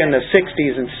back in the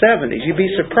 60s and 70s. You'd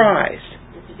be surprised.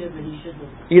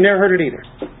 You never heard it either?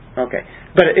 Okay.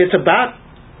 But it's about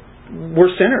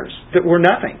we're sinners, that we're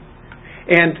nothing.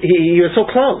 And he was so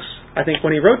close, I think,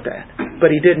 when he wrote that. But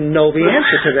he didn't know the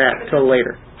answer to that until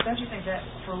later. Don't you think that,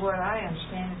 for what I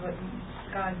understand, is what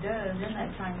God does in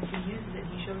that time, if He uses it,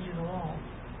 He shows you the law.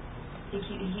 He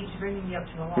keeps bringing you up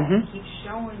to the law. Mm-hmm. He keeps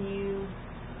showing you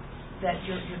that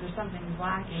there's something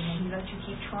lacking, and He lets you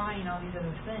keep trying all these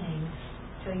other things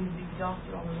until you've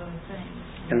exhausted all those other things.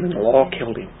 And then the law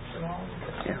killed him.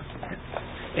 Yeah.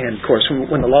 And of course,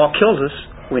 when the law kills us,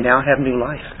 we now have new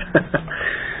life.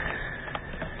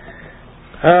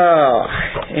 Oh,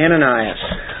 Ananias.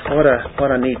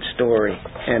 What a neat story.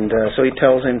 And so he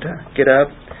tells him to get up,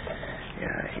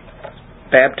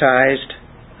 baptized.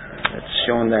 It's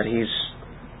showing that he's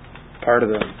part of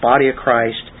the body of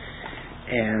Christ.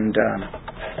 And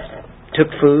took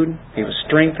food. He was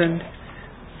strengthened.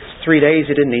 3 days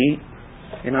he didn't eat.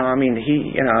 And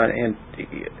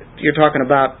you're talking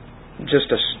about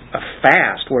just a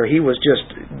fast where he was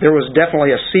there was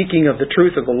definitely a seeking of the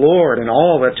truth of the Lord, and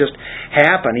all that just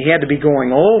happened. He had to be going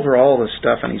over all this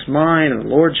stuff in his mind, and the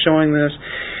Lord's showing this.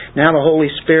 Now the Holy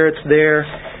Spirit's there,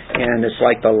 and it's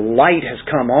like the light has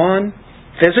come on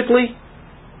physically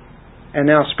and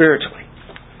now spiritually.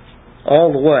 All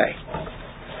the way.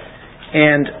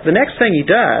 And the next thing he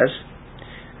does,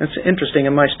 it's interesting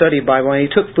in my study Bible, he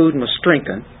took food and was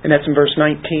strengthened, and that's in verse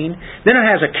 19. Then it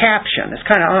has a caption. It's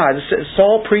kind of odd. It says,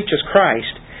 Saul preaches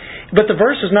Christ. But the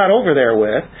verse is not over there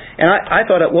with, and I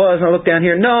thought it was, and I looked down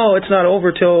here. No, it's not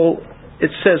over till it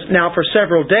says, now for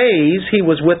several days he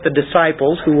was with the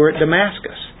disciples who were at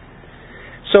Damascus.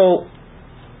 So,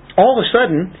 all of a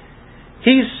sudden,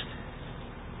 he's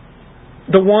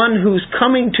the one who's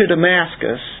coming to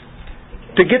Damascus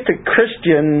to get the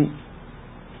Christian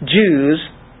Jews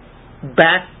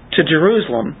back to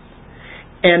Jerusalem.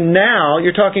 And now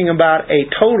you're talking about a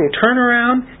total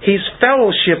turnaround. He's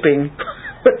fellowshipping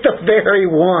with the very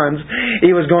ones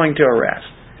he was going to arrest.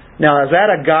 Now, is that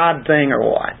a God thing or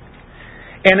what?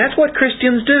 And that's what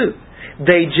Christians do.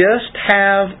 They just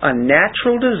have a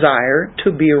natural desire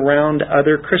to be around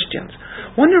other Christians.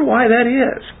 Wonder why that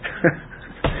is.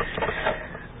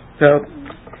 So,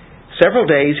 several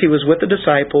days he was with the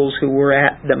disciples who were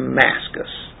at Damascus.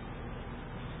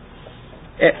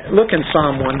 Look in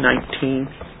Psalm 119.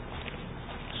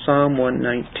 Psalm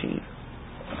 119.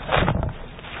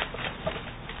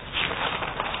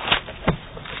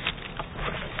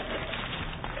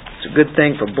 It's a good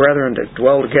thing for brethren to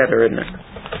dwell together, isn't it?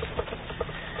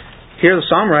 Here the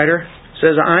psalm writer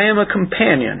says, I am a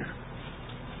companion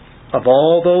of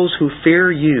all those who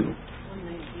fear you.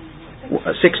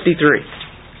 63.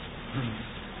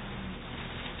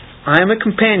 I am a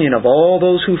companion of all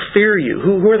those who fear you.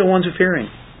 Who are the ones who fear Him?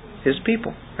 His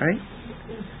people, right?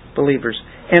 Believers.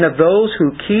 And of those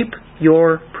who keep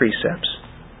your precepts.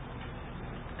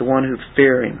 the one who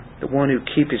fear Him, the one who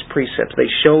keep His precepts. They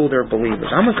show they're believers.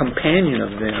 I'm a companion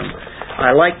of them.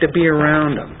 I like to be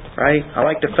around them, right? I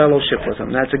like to fellowship with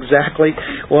them. That's exactly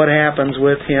what happens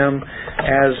with him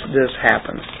as this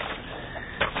happens.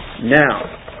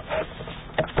 Now,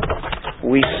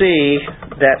 we see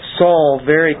that Saul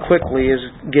very quickly is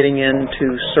getting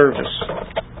into service.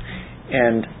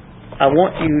 And I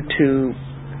want you to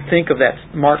think of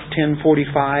that Mark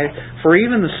 10:45. For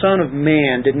even the Son of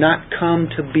Man did not come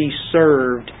to be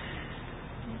served,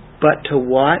 but to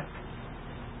what?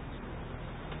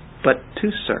 But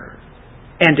to serve.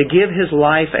 And to give His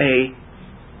life a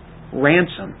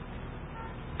ransom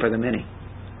for the many.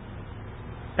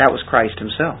 That was Christ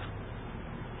Himself.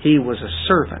 He was a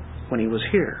servant when He was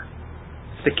here.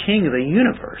 The King of the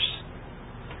universe.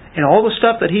 And all the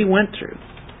stuff that He went through.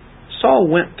 Saul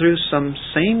went through some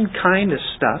same kind of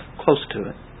stuff, close to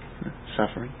it,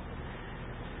 suffering.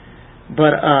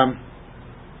 But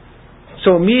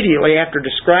so immediately after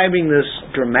describing this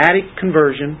dramatic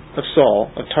conversion of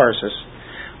Saul of Tarsus,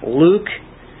 Luke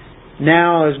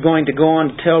now is going to go on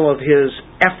to tell of his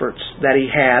efforts that he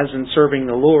has in serving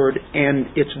the Lord, and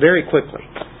it's very quickly.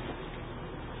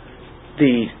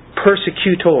 The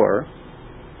persecutor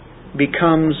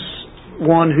becomes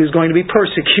one who's going to be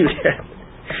persecuted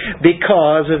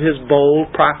because of his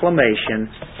bold proclamation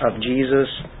of Jesus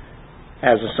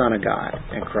as the Son of God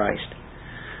and Christ.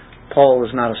 Paul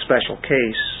is not a special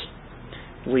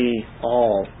case. We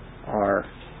all are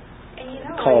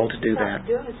called to do that.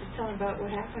 Doing is just telling about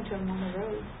what happened to him on the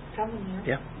road coming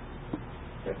here. Yeah.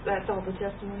 That's all the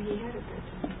testimony he had at that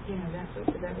time.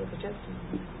 That was the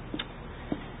testimony.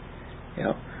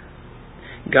 Yeah.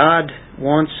 God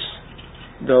wants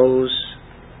those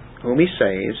whom He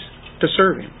saves to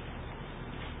serve Him.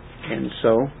 And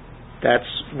so that's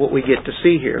what we get to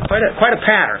see here. Quite a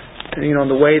pattern,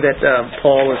 the way that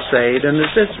Paul is saved, and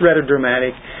it's rather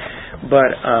dramatic,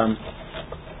 but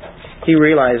he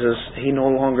realizes he no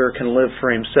longer can live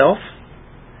for himself,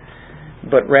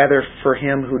 but rather for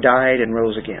Him who died and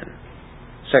rose again.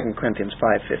 2 Corinthians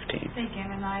 5:15. I think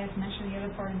Ananias mentioned the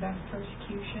other part about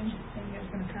persecution. I think that's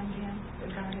going to come to him. That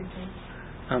God had told.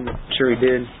 I'm sure he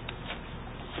did.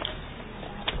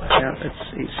 Yeah,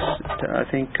 I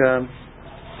think,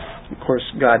 of course,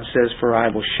 God says, "For I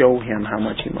will show him how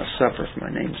much he must suffer for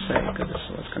my name's sake," because this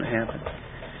is what's going to happen.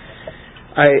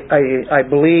 I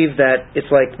believe that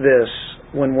it's like this: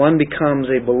 when one becomes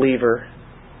a believer,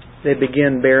 they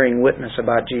begin bearing witness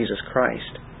about Jesus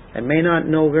Christ. They may not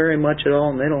know very much at all,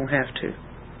 and they don't have to.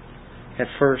 At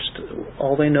first,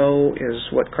 all they know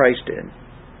is what Christ did.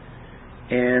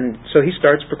 And so he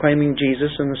starts proclaiming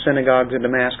Jesus in the synagogues of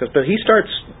Damascus. But he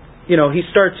starts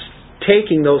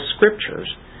taking those scriptures,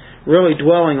 really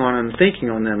dwelling on them, thinking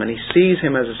on them, and he sees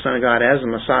Him as the Son of God, as the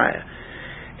Messiah.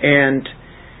 And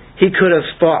he could have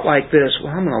thought like this: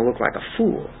 well, I'm going to look like a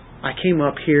fool. I came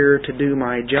up here to do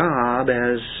my job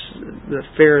as the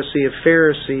Pharisee of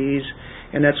Pharisees,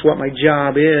 and that's what my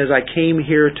job is. I came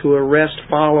here to arrest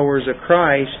followers of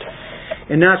Christ,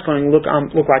 and now it's going to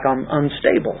look like I'm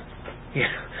unstable.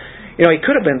 He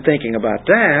could have been thinking about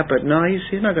that, but no, he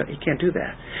can't do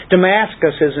that.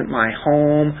 Damascus isn't my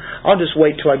home. I'll just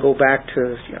wait till I go back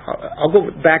to I'll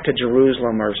go back to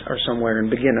Jerusalem or somewhere and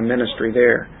begin a ministry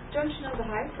there. Don't you know the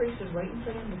high priest is waiting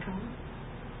for them to come?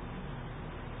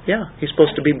 Yeah, he's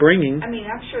supposed to be bringing. I'm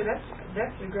sure that's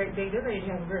a great day. They're ready to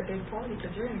have a great big party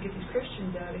because they're going to get these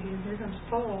Christians out of here. Here comes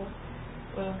Paul.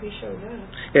 Well, he showed up.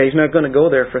 Yeah, he's not going to go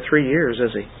there for 3 years,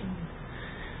 is he?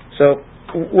 So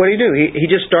what do? He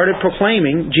just started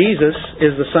proclaiming Jesus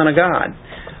is the Son of God.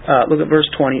 Look at verse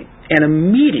 20. And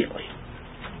immediately,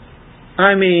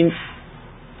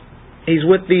 he's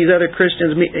with these other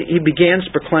Christians. He begins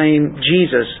to proclaim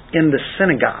Jesus in the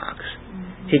synagogues.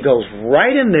 He goes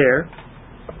right in there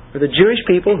with the Jewish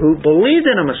people who believed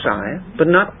in a Messiah, but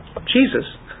not Jesus,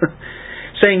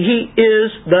 saying He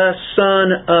is the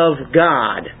Son of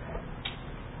God.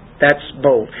 That's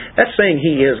bold. That's saying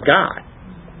He is God.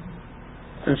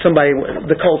 And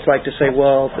the cults like to say,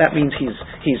 well, that means He's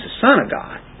the Son of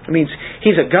God. It means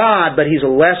He's a God, but He's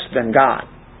a less than God.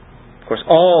 Of course,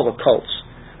 all the cults,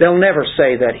 they'll never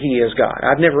say that He is God.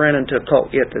 I've never run into a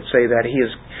cult yet that say that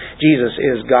Jesus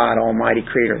is God, Almighty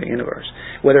Creator of the universe.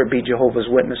 Whether it be Jehovah's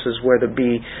Witnesses, whether it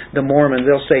be the Mormons,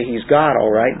 they'll say He's God,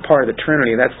 all right, part of the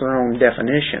Trinity. That's their own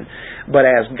definition. But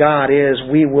as God is,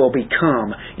 we will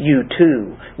become. You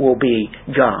too will be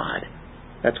God.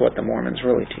 That's what the Mormons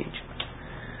really teach.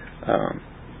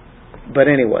 But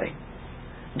anyway,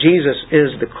 Jesus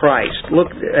is the Christ. Look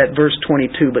at verse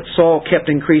 22. But Saul kept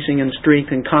increasing in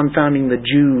strength and confounding the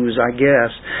Jews, I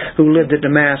guess, who lived at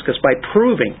Damascus by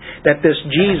proving that this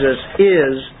Jesus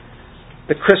is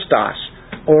the Christos,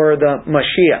 or the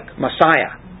Mashiach,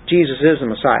 Messiah. Jesus is the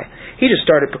Messiah. He just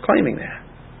started proclaiming that.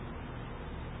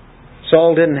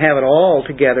 Saul didn't have it all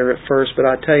together at first, but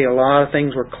I tell you, a lot of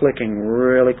things were clicking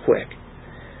really quick.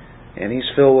 And he's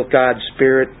filled with God's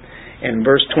Spirit. And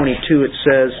verse 22 it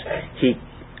says he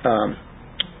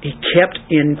kept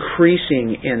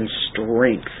increasing in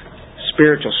strength,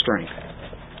 spiritual strength,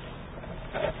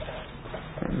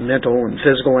 mental and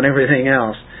physical and everything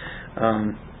else.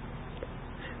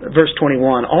 Verse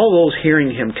 21, all those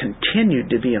hearing him continued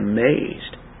to be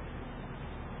amazed.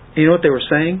 You know what they were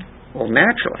saying? Well,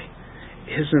 naturally,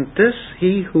 isn't this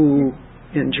he who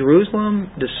in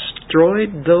Jerusalem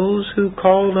destroyed those who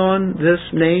called on this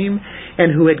name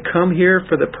and who had come here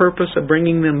for the purpose of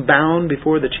bringing them bound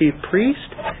before the chief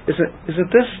priest?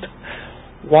 Isn't this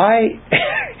why?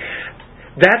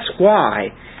 That's why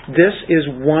this is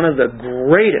one of the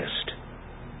greatest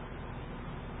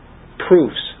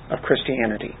proofs of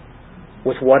Christianity,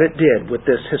 with what it did with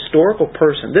this historical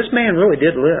person. This man really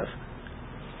did live.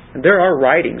 And there are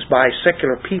writings by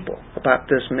secular people about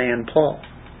this man, Paul.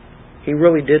 He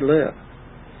really did live.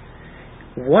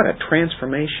 What a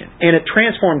transformation. And it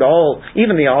transformed all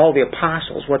the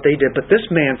apostles, what they did. But this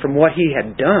man, from what he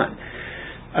had done,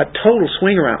 a total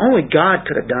swing around. Only God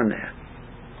could have done that.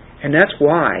 And that's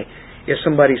why, if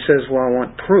somebody says, well, I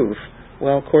want proof,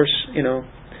 well, of course,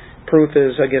 proof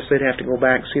is, I guess they'd have to go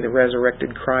back and see the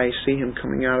resurrected Christ, see him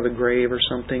coming out of the grave or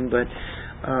something. But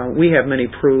we have many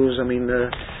proofs. I mean, the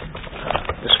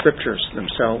Scriptures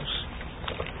themselves.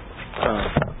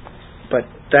 But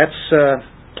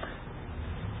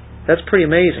that's pretty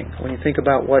amazing when you think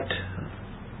about what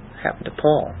happened to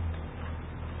Paul.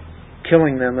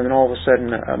 Killing them, and then all of a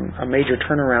sudden a major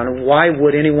turnaround. And why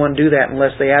would anyone do that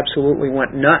unless they absolutely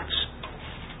went nuts,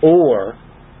 or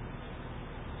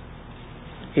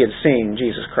he had seen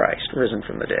Jesus Christ risen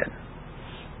from the dead?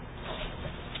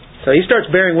 So he starts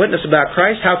bearing witness about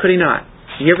Christ. How could he not?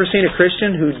 You ever seen a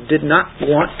Christian who did not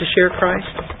want to share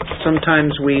Christ?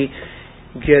 Sometimes we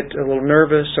get a little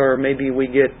nervous, or maybe we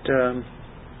get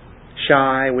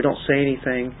shy. We don't say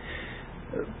anything.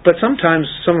 But sometimes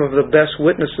some of the best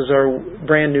witnesses are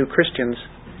brand new Christians,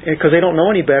 because they don't know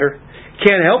any better.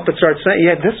 Can't help but start saying,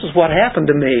 yeah, this is what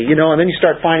happened to me, and then you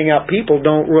start finding out people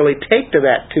don't really take to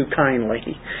that too kindly.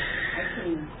 I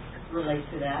can relate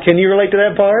to that. Can you relate to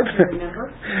that, Barb? Do you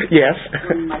remember? Yes.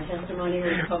 When my testimony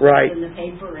was published in the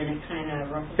paper, and it kind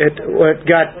of ruffled. It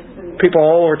got people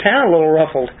all over town a little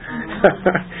ruffled.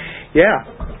 Yeah.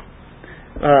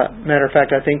 Matter of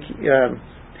fact, I think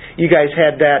you guys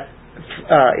had that.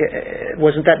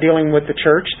 Wasn't that dealing with the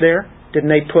church there? Didn't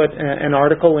they put an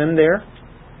article in there?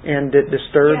 And it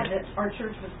disturbed? Yeah, our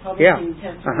church was publishing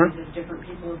testimonies of different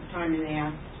people at the time, and they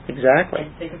asked if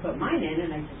they could put mine in,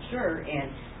 and I said sure. And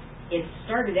it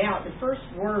started out, the first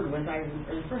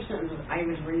sentence was, I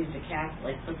was raised a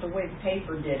Catholic, but the way the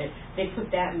paper did it, they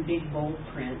put that in big bold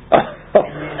print.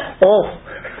 So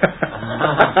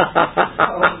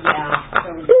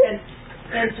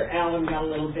Spencer Allen got a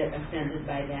little bit offended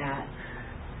by that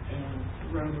and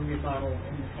wrote a rebuttal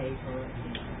in the paper.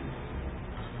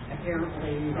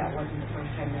 Apparently that wasn't the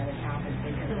first time that had happened,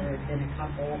 because there had been a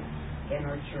couple in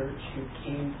our church who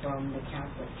came from the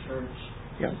Catholic Church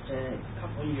just a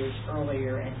couple of years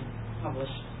earlier and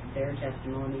published their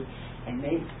testimony, and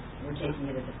they were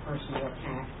taking it as a personal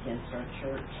attack against our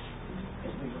church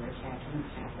because we were attacking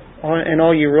the Catholic Church. And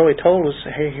all you really told was,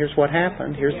 hey, here's what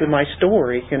happened. Here's my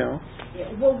story, Yeah,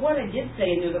 well, what I did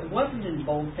say, and that wasn't in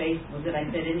boldface, was that I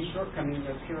said any shortcomings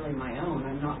are purely my own.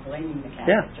 I'm not blaming the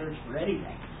Catholic Church for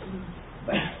anything.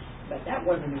 But that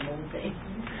wasn't in boldface.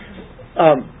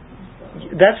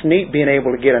 That's neat, being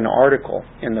able to get an article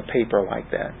in the paper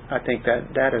like that. I think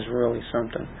that is really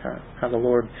something, how the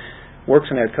Lord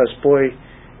works in that, because, boy,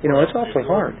 it's awfully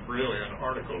hard. It wasn't really an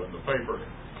article in the paper.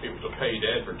 It was a paid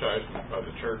advertisement by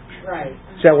the church. Right.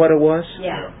 Is that what it was?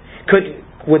 Yeah.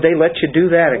 Would they let you do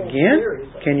that again?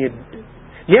 Can you?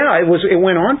 Yeah, it was. It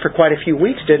went on for quite a few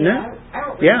weeks, didn't it?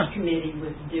 Our outreach committee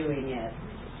was doing it.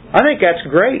 I think that's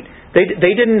great.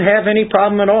 They didn't have any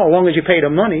problem at all, as long as you paid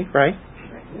them money, right?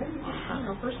 I don't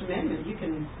know, First Amendment, you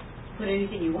can put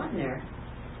anything you want in there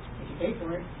if you pay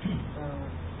for it. So.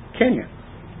 Can you?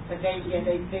 But they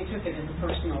took it as a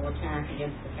personal attack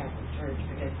against the Catholic Church,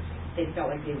 because they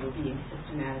felt like they were being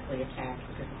systematically attacked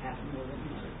because it happened more than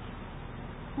once.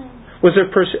 Was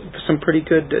there some pretty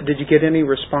good? Did you get any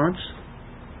response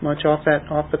much off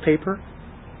the paper?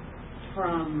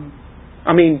 From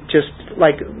I mean, just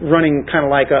like running kind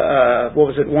of like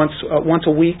once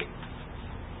a week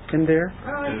in there?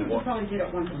 I think we probably did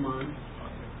it once a month.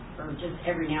 Or just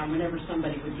every now and whenever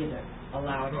somebody would give it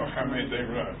allowed. How many they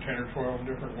run? 10 or 12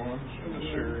 different ones in the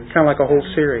series? Kind of like a whole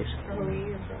series.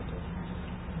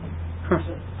 Huh.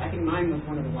 I think mine was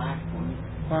one of the last ones.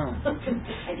 Wow.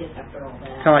 I guess after all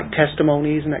that. Kind of like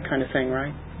testimonies and that kind of thing,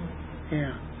 right?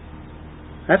 Yeah.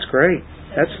 That's great.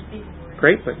 That's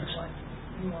great witness.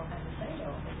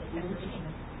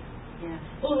 Yeah.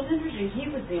 Well, it was interesting. He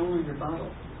was the only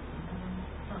rebuttal.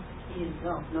 He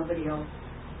himself. Nobody else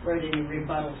wrote any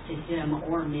rebuttals to him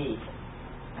or me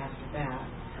after that.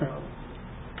 So.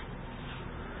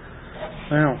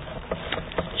 Well,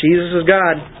 Jesus is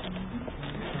God.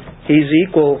 He's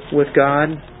equal with God.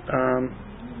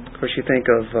 Of course, you think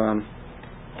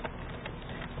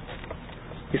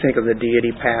of the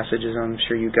deity passages. I'm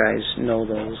sure you guys know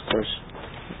those. Of course,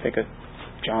 you think of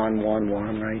John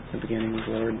 1:1, right? In the beginning was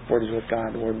the Word. The Word was with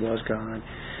God. The Word was God.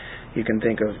 You can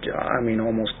think of,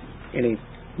 almost any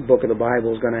book of the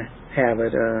Bible is going to have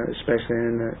it, especially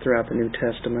throughout the New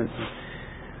Testament.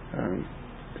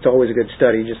 It's always a good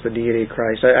study, just the deity of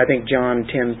Christ. I think John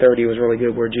 10:30 was really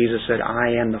good, where Jesus said, "I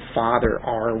and the Father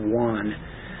are one."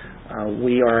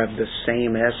 We are of the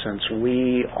same essence.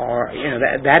 We are,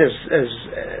 that is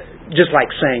just like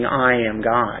saying, "I am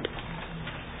God."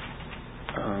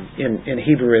 In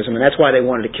Hebrewism, and that's why they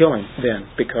wanted to kill him then,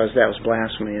 because that was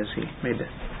blasphemy, as he made that.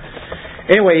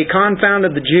 Anyway, he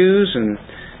confounded the Jews, and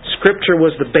Scripture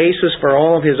was the basis for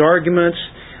all of his arguments.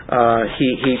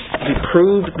 He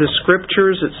proved the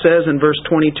Scriptures, it says in verse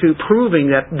 22,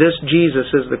 proving that this Jesus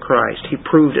is the Christ. He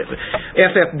proved it.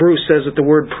 F.F. Bruce says that the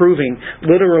word proving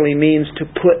literally means to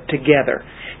put together.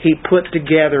 He put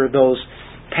together those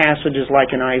passages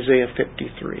like in Isaiah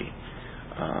 53.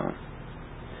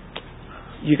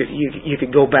 You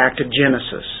could go back to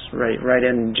Genesis, right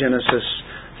in Genesis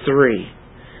 3.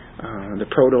 The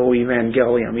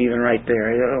Proto-Evangelium, even right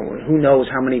there. Who knows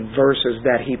how many verses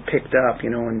that he picked up,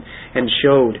 and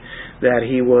showed that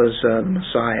he was the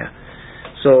Messiah.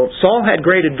 So Saul had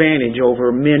great advantage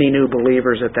over many new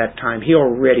believers at that time. He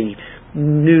already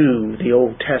knew the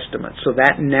Old Testament, so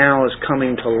that now is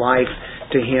coming to life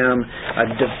to him, a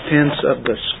defense of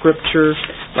the Scripture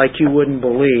like you wouldn't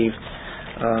believe.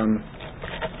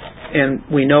 And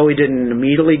we know he didn't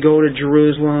immediately go to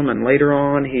Jerusalem, and later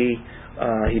on he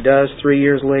does 3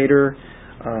 years later.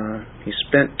 He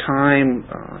spent time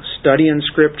studying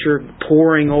Scripture,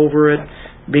 poring over it,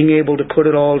 being able to put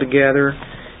it all together.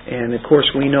 And of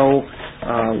course we know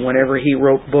whenever he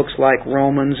wrote books like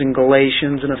Romans and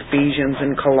Galatians and Ephesians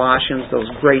and Colossians, those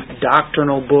great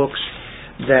doctrinal books,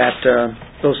 that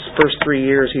those first 3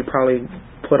 years he probably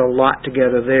put a lot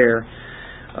together there.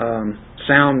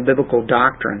 Sound biblical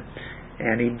doctrine.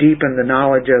 And he deepened the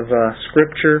knowledge of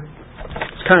Scripture.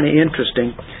 It's kind of interesting.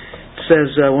 It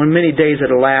says, when many days had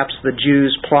elapsed, the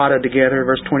Jews plotted together,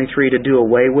 verse 23, to do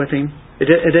away with him. It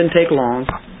didn't take long.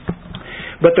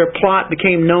 But their plot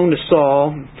became known to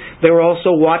Saul. They were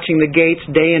also watching the gates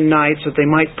day and night so that they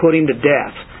might put him to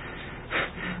death.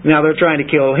 Now they're trying to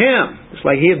kill him. It's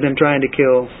like he had been trying to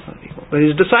kill people. But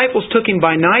his disciples took him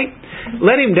by night,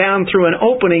 let him down through an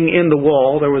opening in the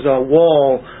wall. There was a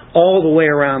wall all the way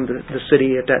around the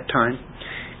city at that time.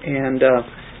 And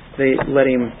they let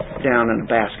him down in a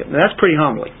basket. Now that's pretty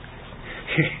humbling.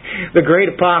 The great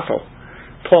apostle,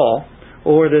 Paul,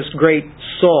 or this great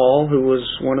Saul, who was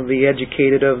one of the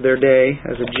educated of their day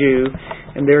as a Jew,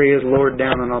 and there he is lowered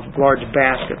down in a large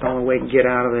basket. The only way he can get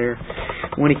out of there.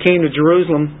 When he came to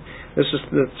Jerusalem, this is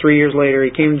 3 years later, he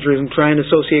came to Jerusalem trying to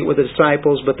associate with the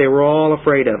disciples, but they were all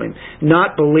afraid of him,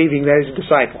 not believing that he's a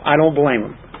disciple. I don't blame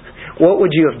them. What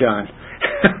would you have done?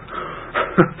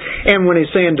 And when he's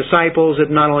saying disciples,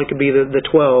 it not only could be the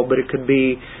 12, but it could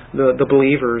be the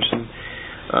believers.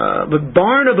 But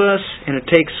Barnabas, and it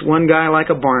takes one guy like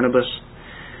a Barnabas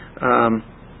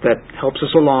that helps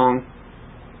us along.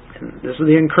 And this is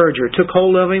the encourager. Took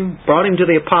hold of him, brought him to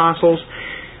the apostles,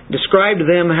 described to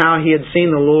them how he had seen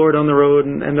the Lord on the road,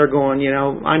 and they're going,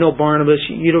 I know Barnabas,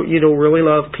 you don't really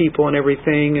love people and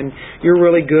everything, and you're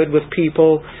really good with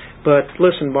people, but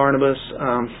listen, Barnabas,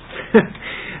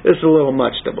 this is a little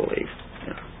much to believe.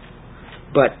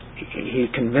 But he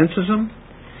convinces them.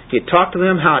 He had talked to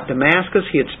them how at Damascus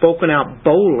he had spoken out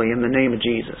boldly in the name of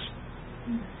Jesus.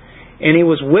 And he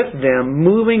was with them,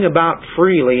 moving about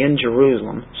freely in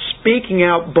Jerusalem, speaking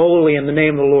out boldly in the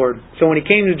name of the Lord. So when he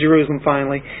came to Jerusalem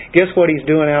finally, guess what he's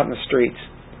doing out in the streets?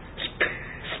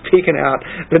 Speaking out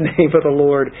the name of the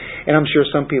Lord. And I'm sure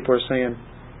some people are saying,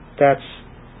 that's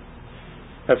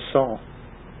Saul.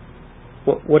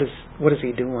 What is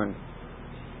he doing?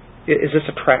 Is this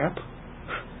a trap?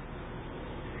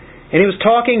 And he was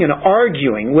talking and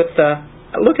arguing with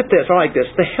look at this, I like this,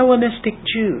 the Hellenistic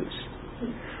Jews.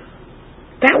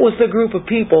 That was the group of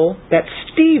people that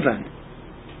Stephen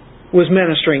was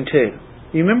ministering to.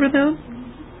 You remember them?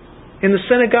 In the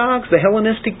synagogues, the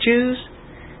Hellenistic Jews?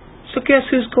 So guess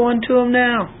who's going to them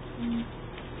now?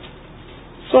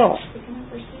 Saul,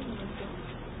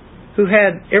 who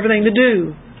had everything to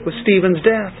do with Stephen's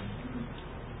death.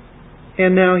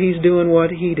 And now he's doing what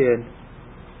he did.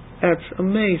 That's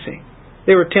amazing.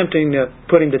 They were attempting to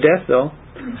put him to death, though.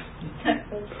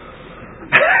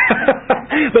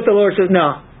 But the Lord says,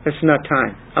 no, it's not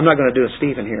time. I'm not going to do a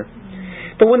Stephen here.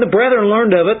 But when the brethren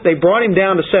learned of it, they brought him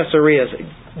down to Caesarea.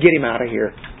 Get him out of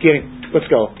here. Get him. Let's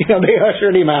go. They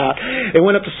ushered him out. They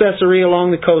went up to Caesarea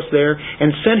along the coast there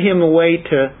and sent him away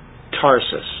to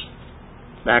Tarsus,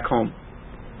 back home.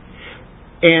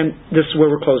 And this is where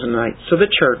we're closing tonight. So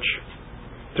the church,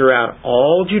 throughout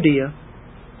all Judea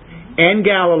and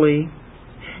Galilee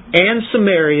and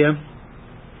Samaria,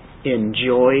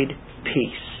 enjoyed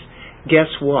peace.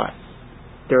 Guess what?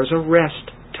 There's a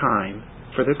rest time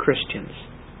for the Christians.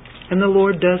 And the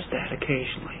Lord does that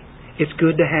occasionally. It's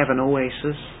good to have an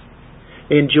oasis.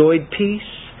 They enjoyed peace.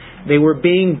 They were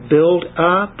being built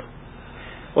up.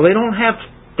 Well, they don't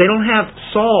have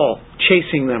Saul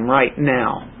chasing them right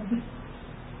now.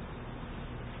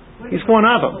 He's one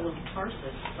of them.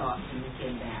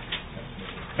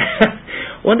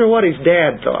 Wonder what his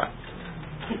dad thought.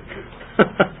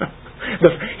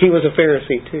 He was a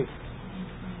Pharisee too.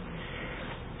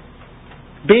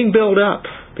 Being built up,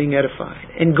 being edified,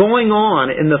 and going on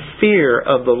in the fear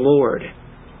of the Lord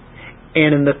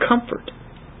and in the comfort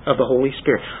of the Holy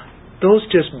Spirit. Those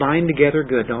just bind together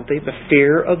good, don't they? The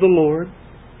fear of the Lord,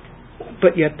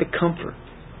 but yet the comfort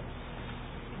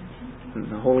and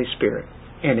the Holy Spirit.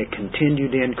 And it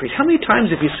continued to increase. How many times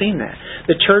have you seen that?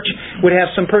 The church would have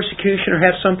some persecution or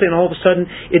have something, and all of a sudden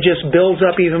it just builds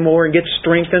up even more and gets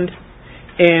strengthened,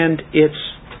 and it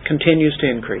continues to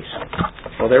increase.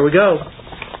 Well, there we go.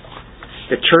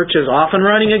 The church is off and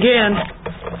running again,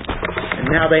 and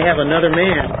now they have another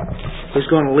man who's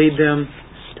going to lead them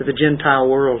to the Gentile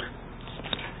world.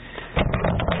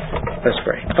 Let's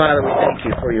pray. Father, we thank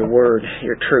you for your word,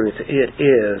 your truth. It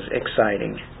is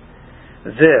exciting.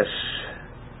 This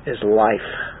is life.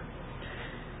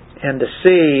 And to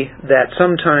see that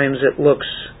sometimes it looks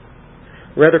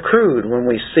rather crude when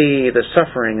we see the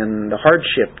suffering and the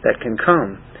hardship that can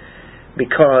come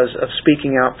because of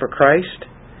speaking out for Christ.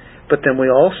 But then we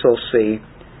also see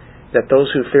that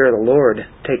those who fear the Lord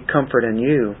take comfort in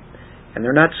you, and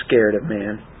they're not scared of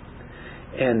man,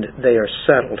 and they are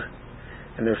settled,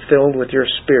 and they're filled with your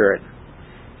Spirit,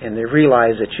 and they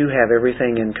realize that you have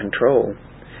everything in control.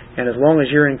 And as long as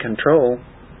you're in control,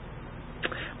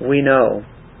 we know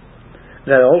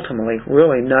that ultimately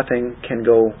really nothing can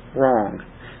go wrong.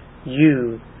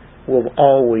 You will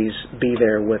always be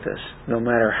there with us, no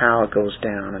matter how it goes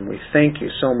down. And we thank you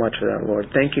so much for that, Lord.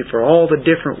 Thank you for all the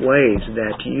different ways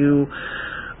that you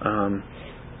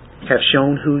have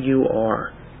shown who you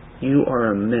are. You are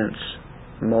immense,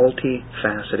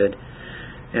 multifaceted.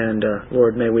 And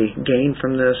Lord, may we gain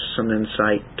from this some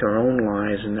insight to our own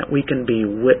lives, and that we can be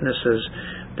witnesses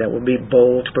that will be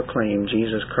bold to proclaim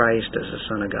Jesus Christ as the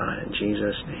Son of God. In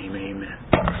Jesus' name, amen.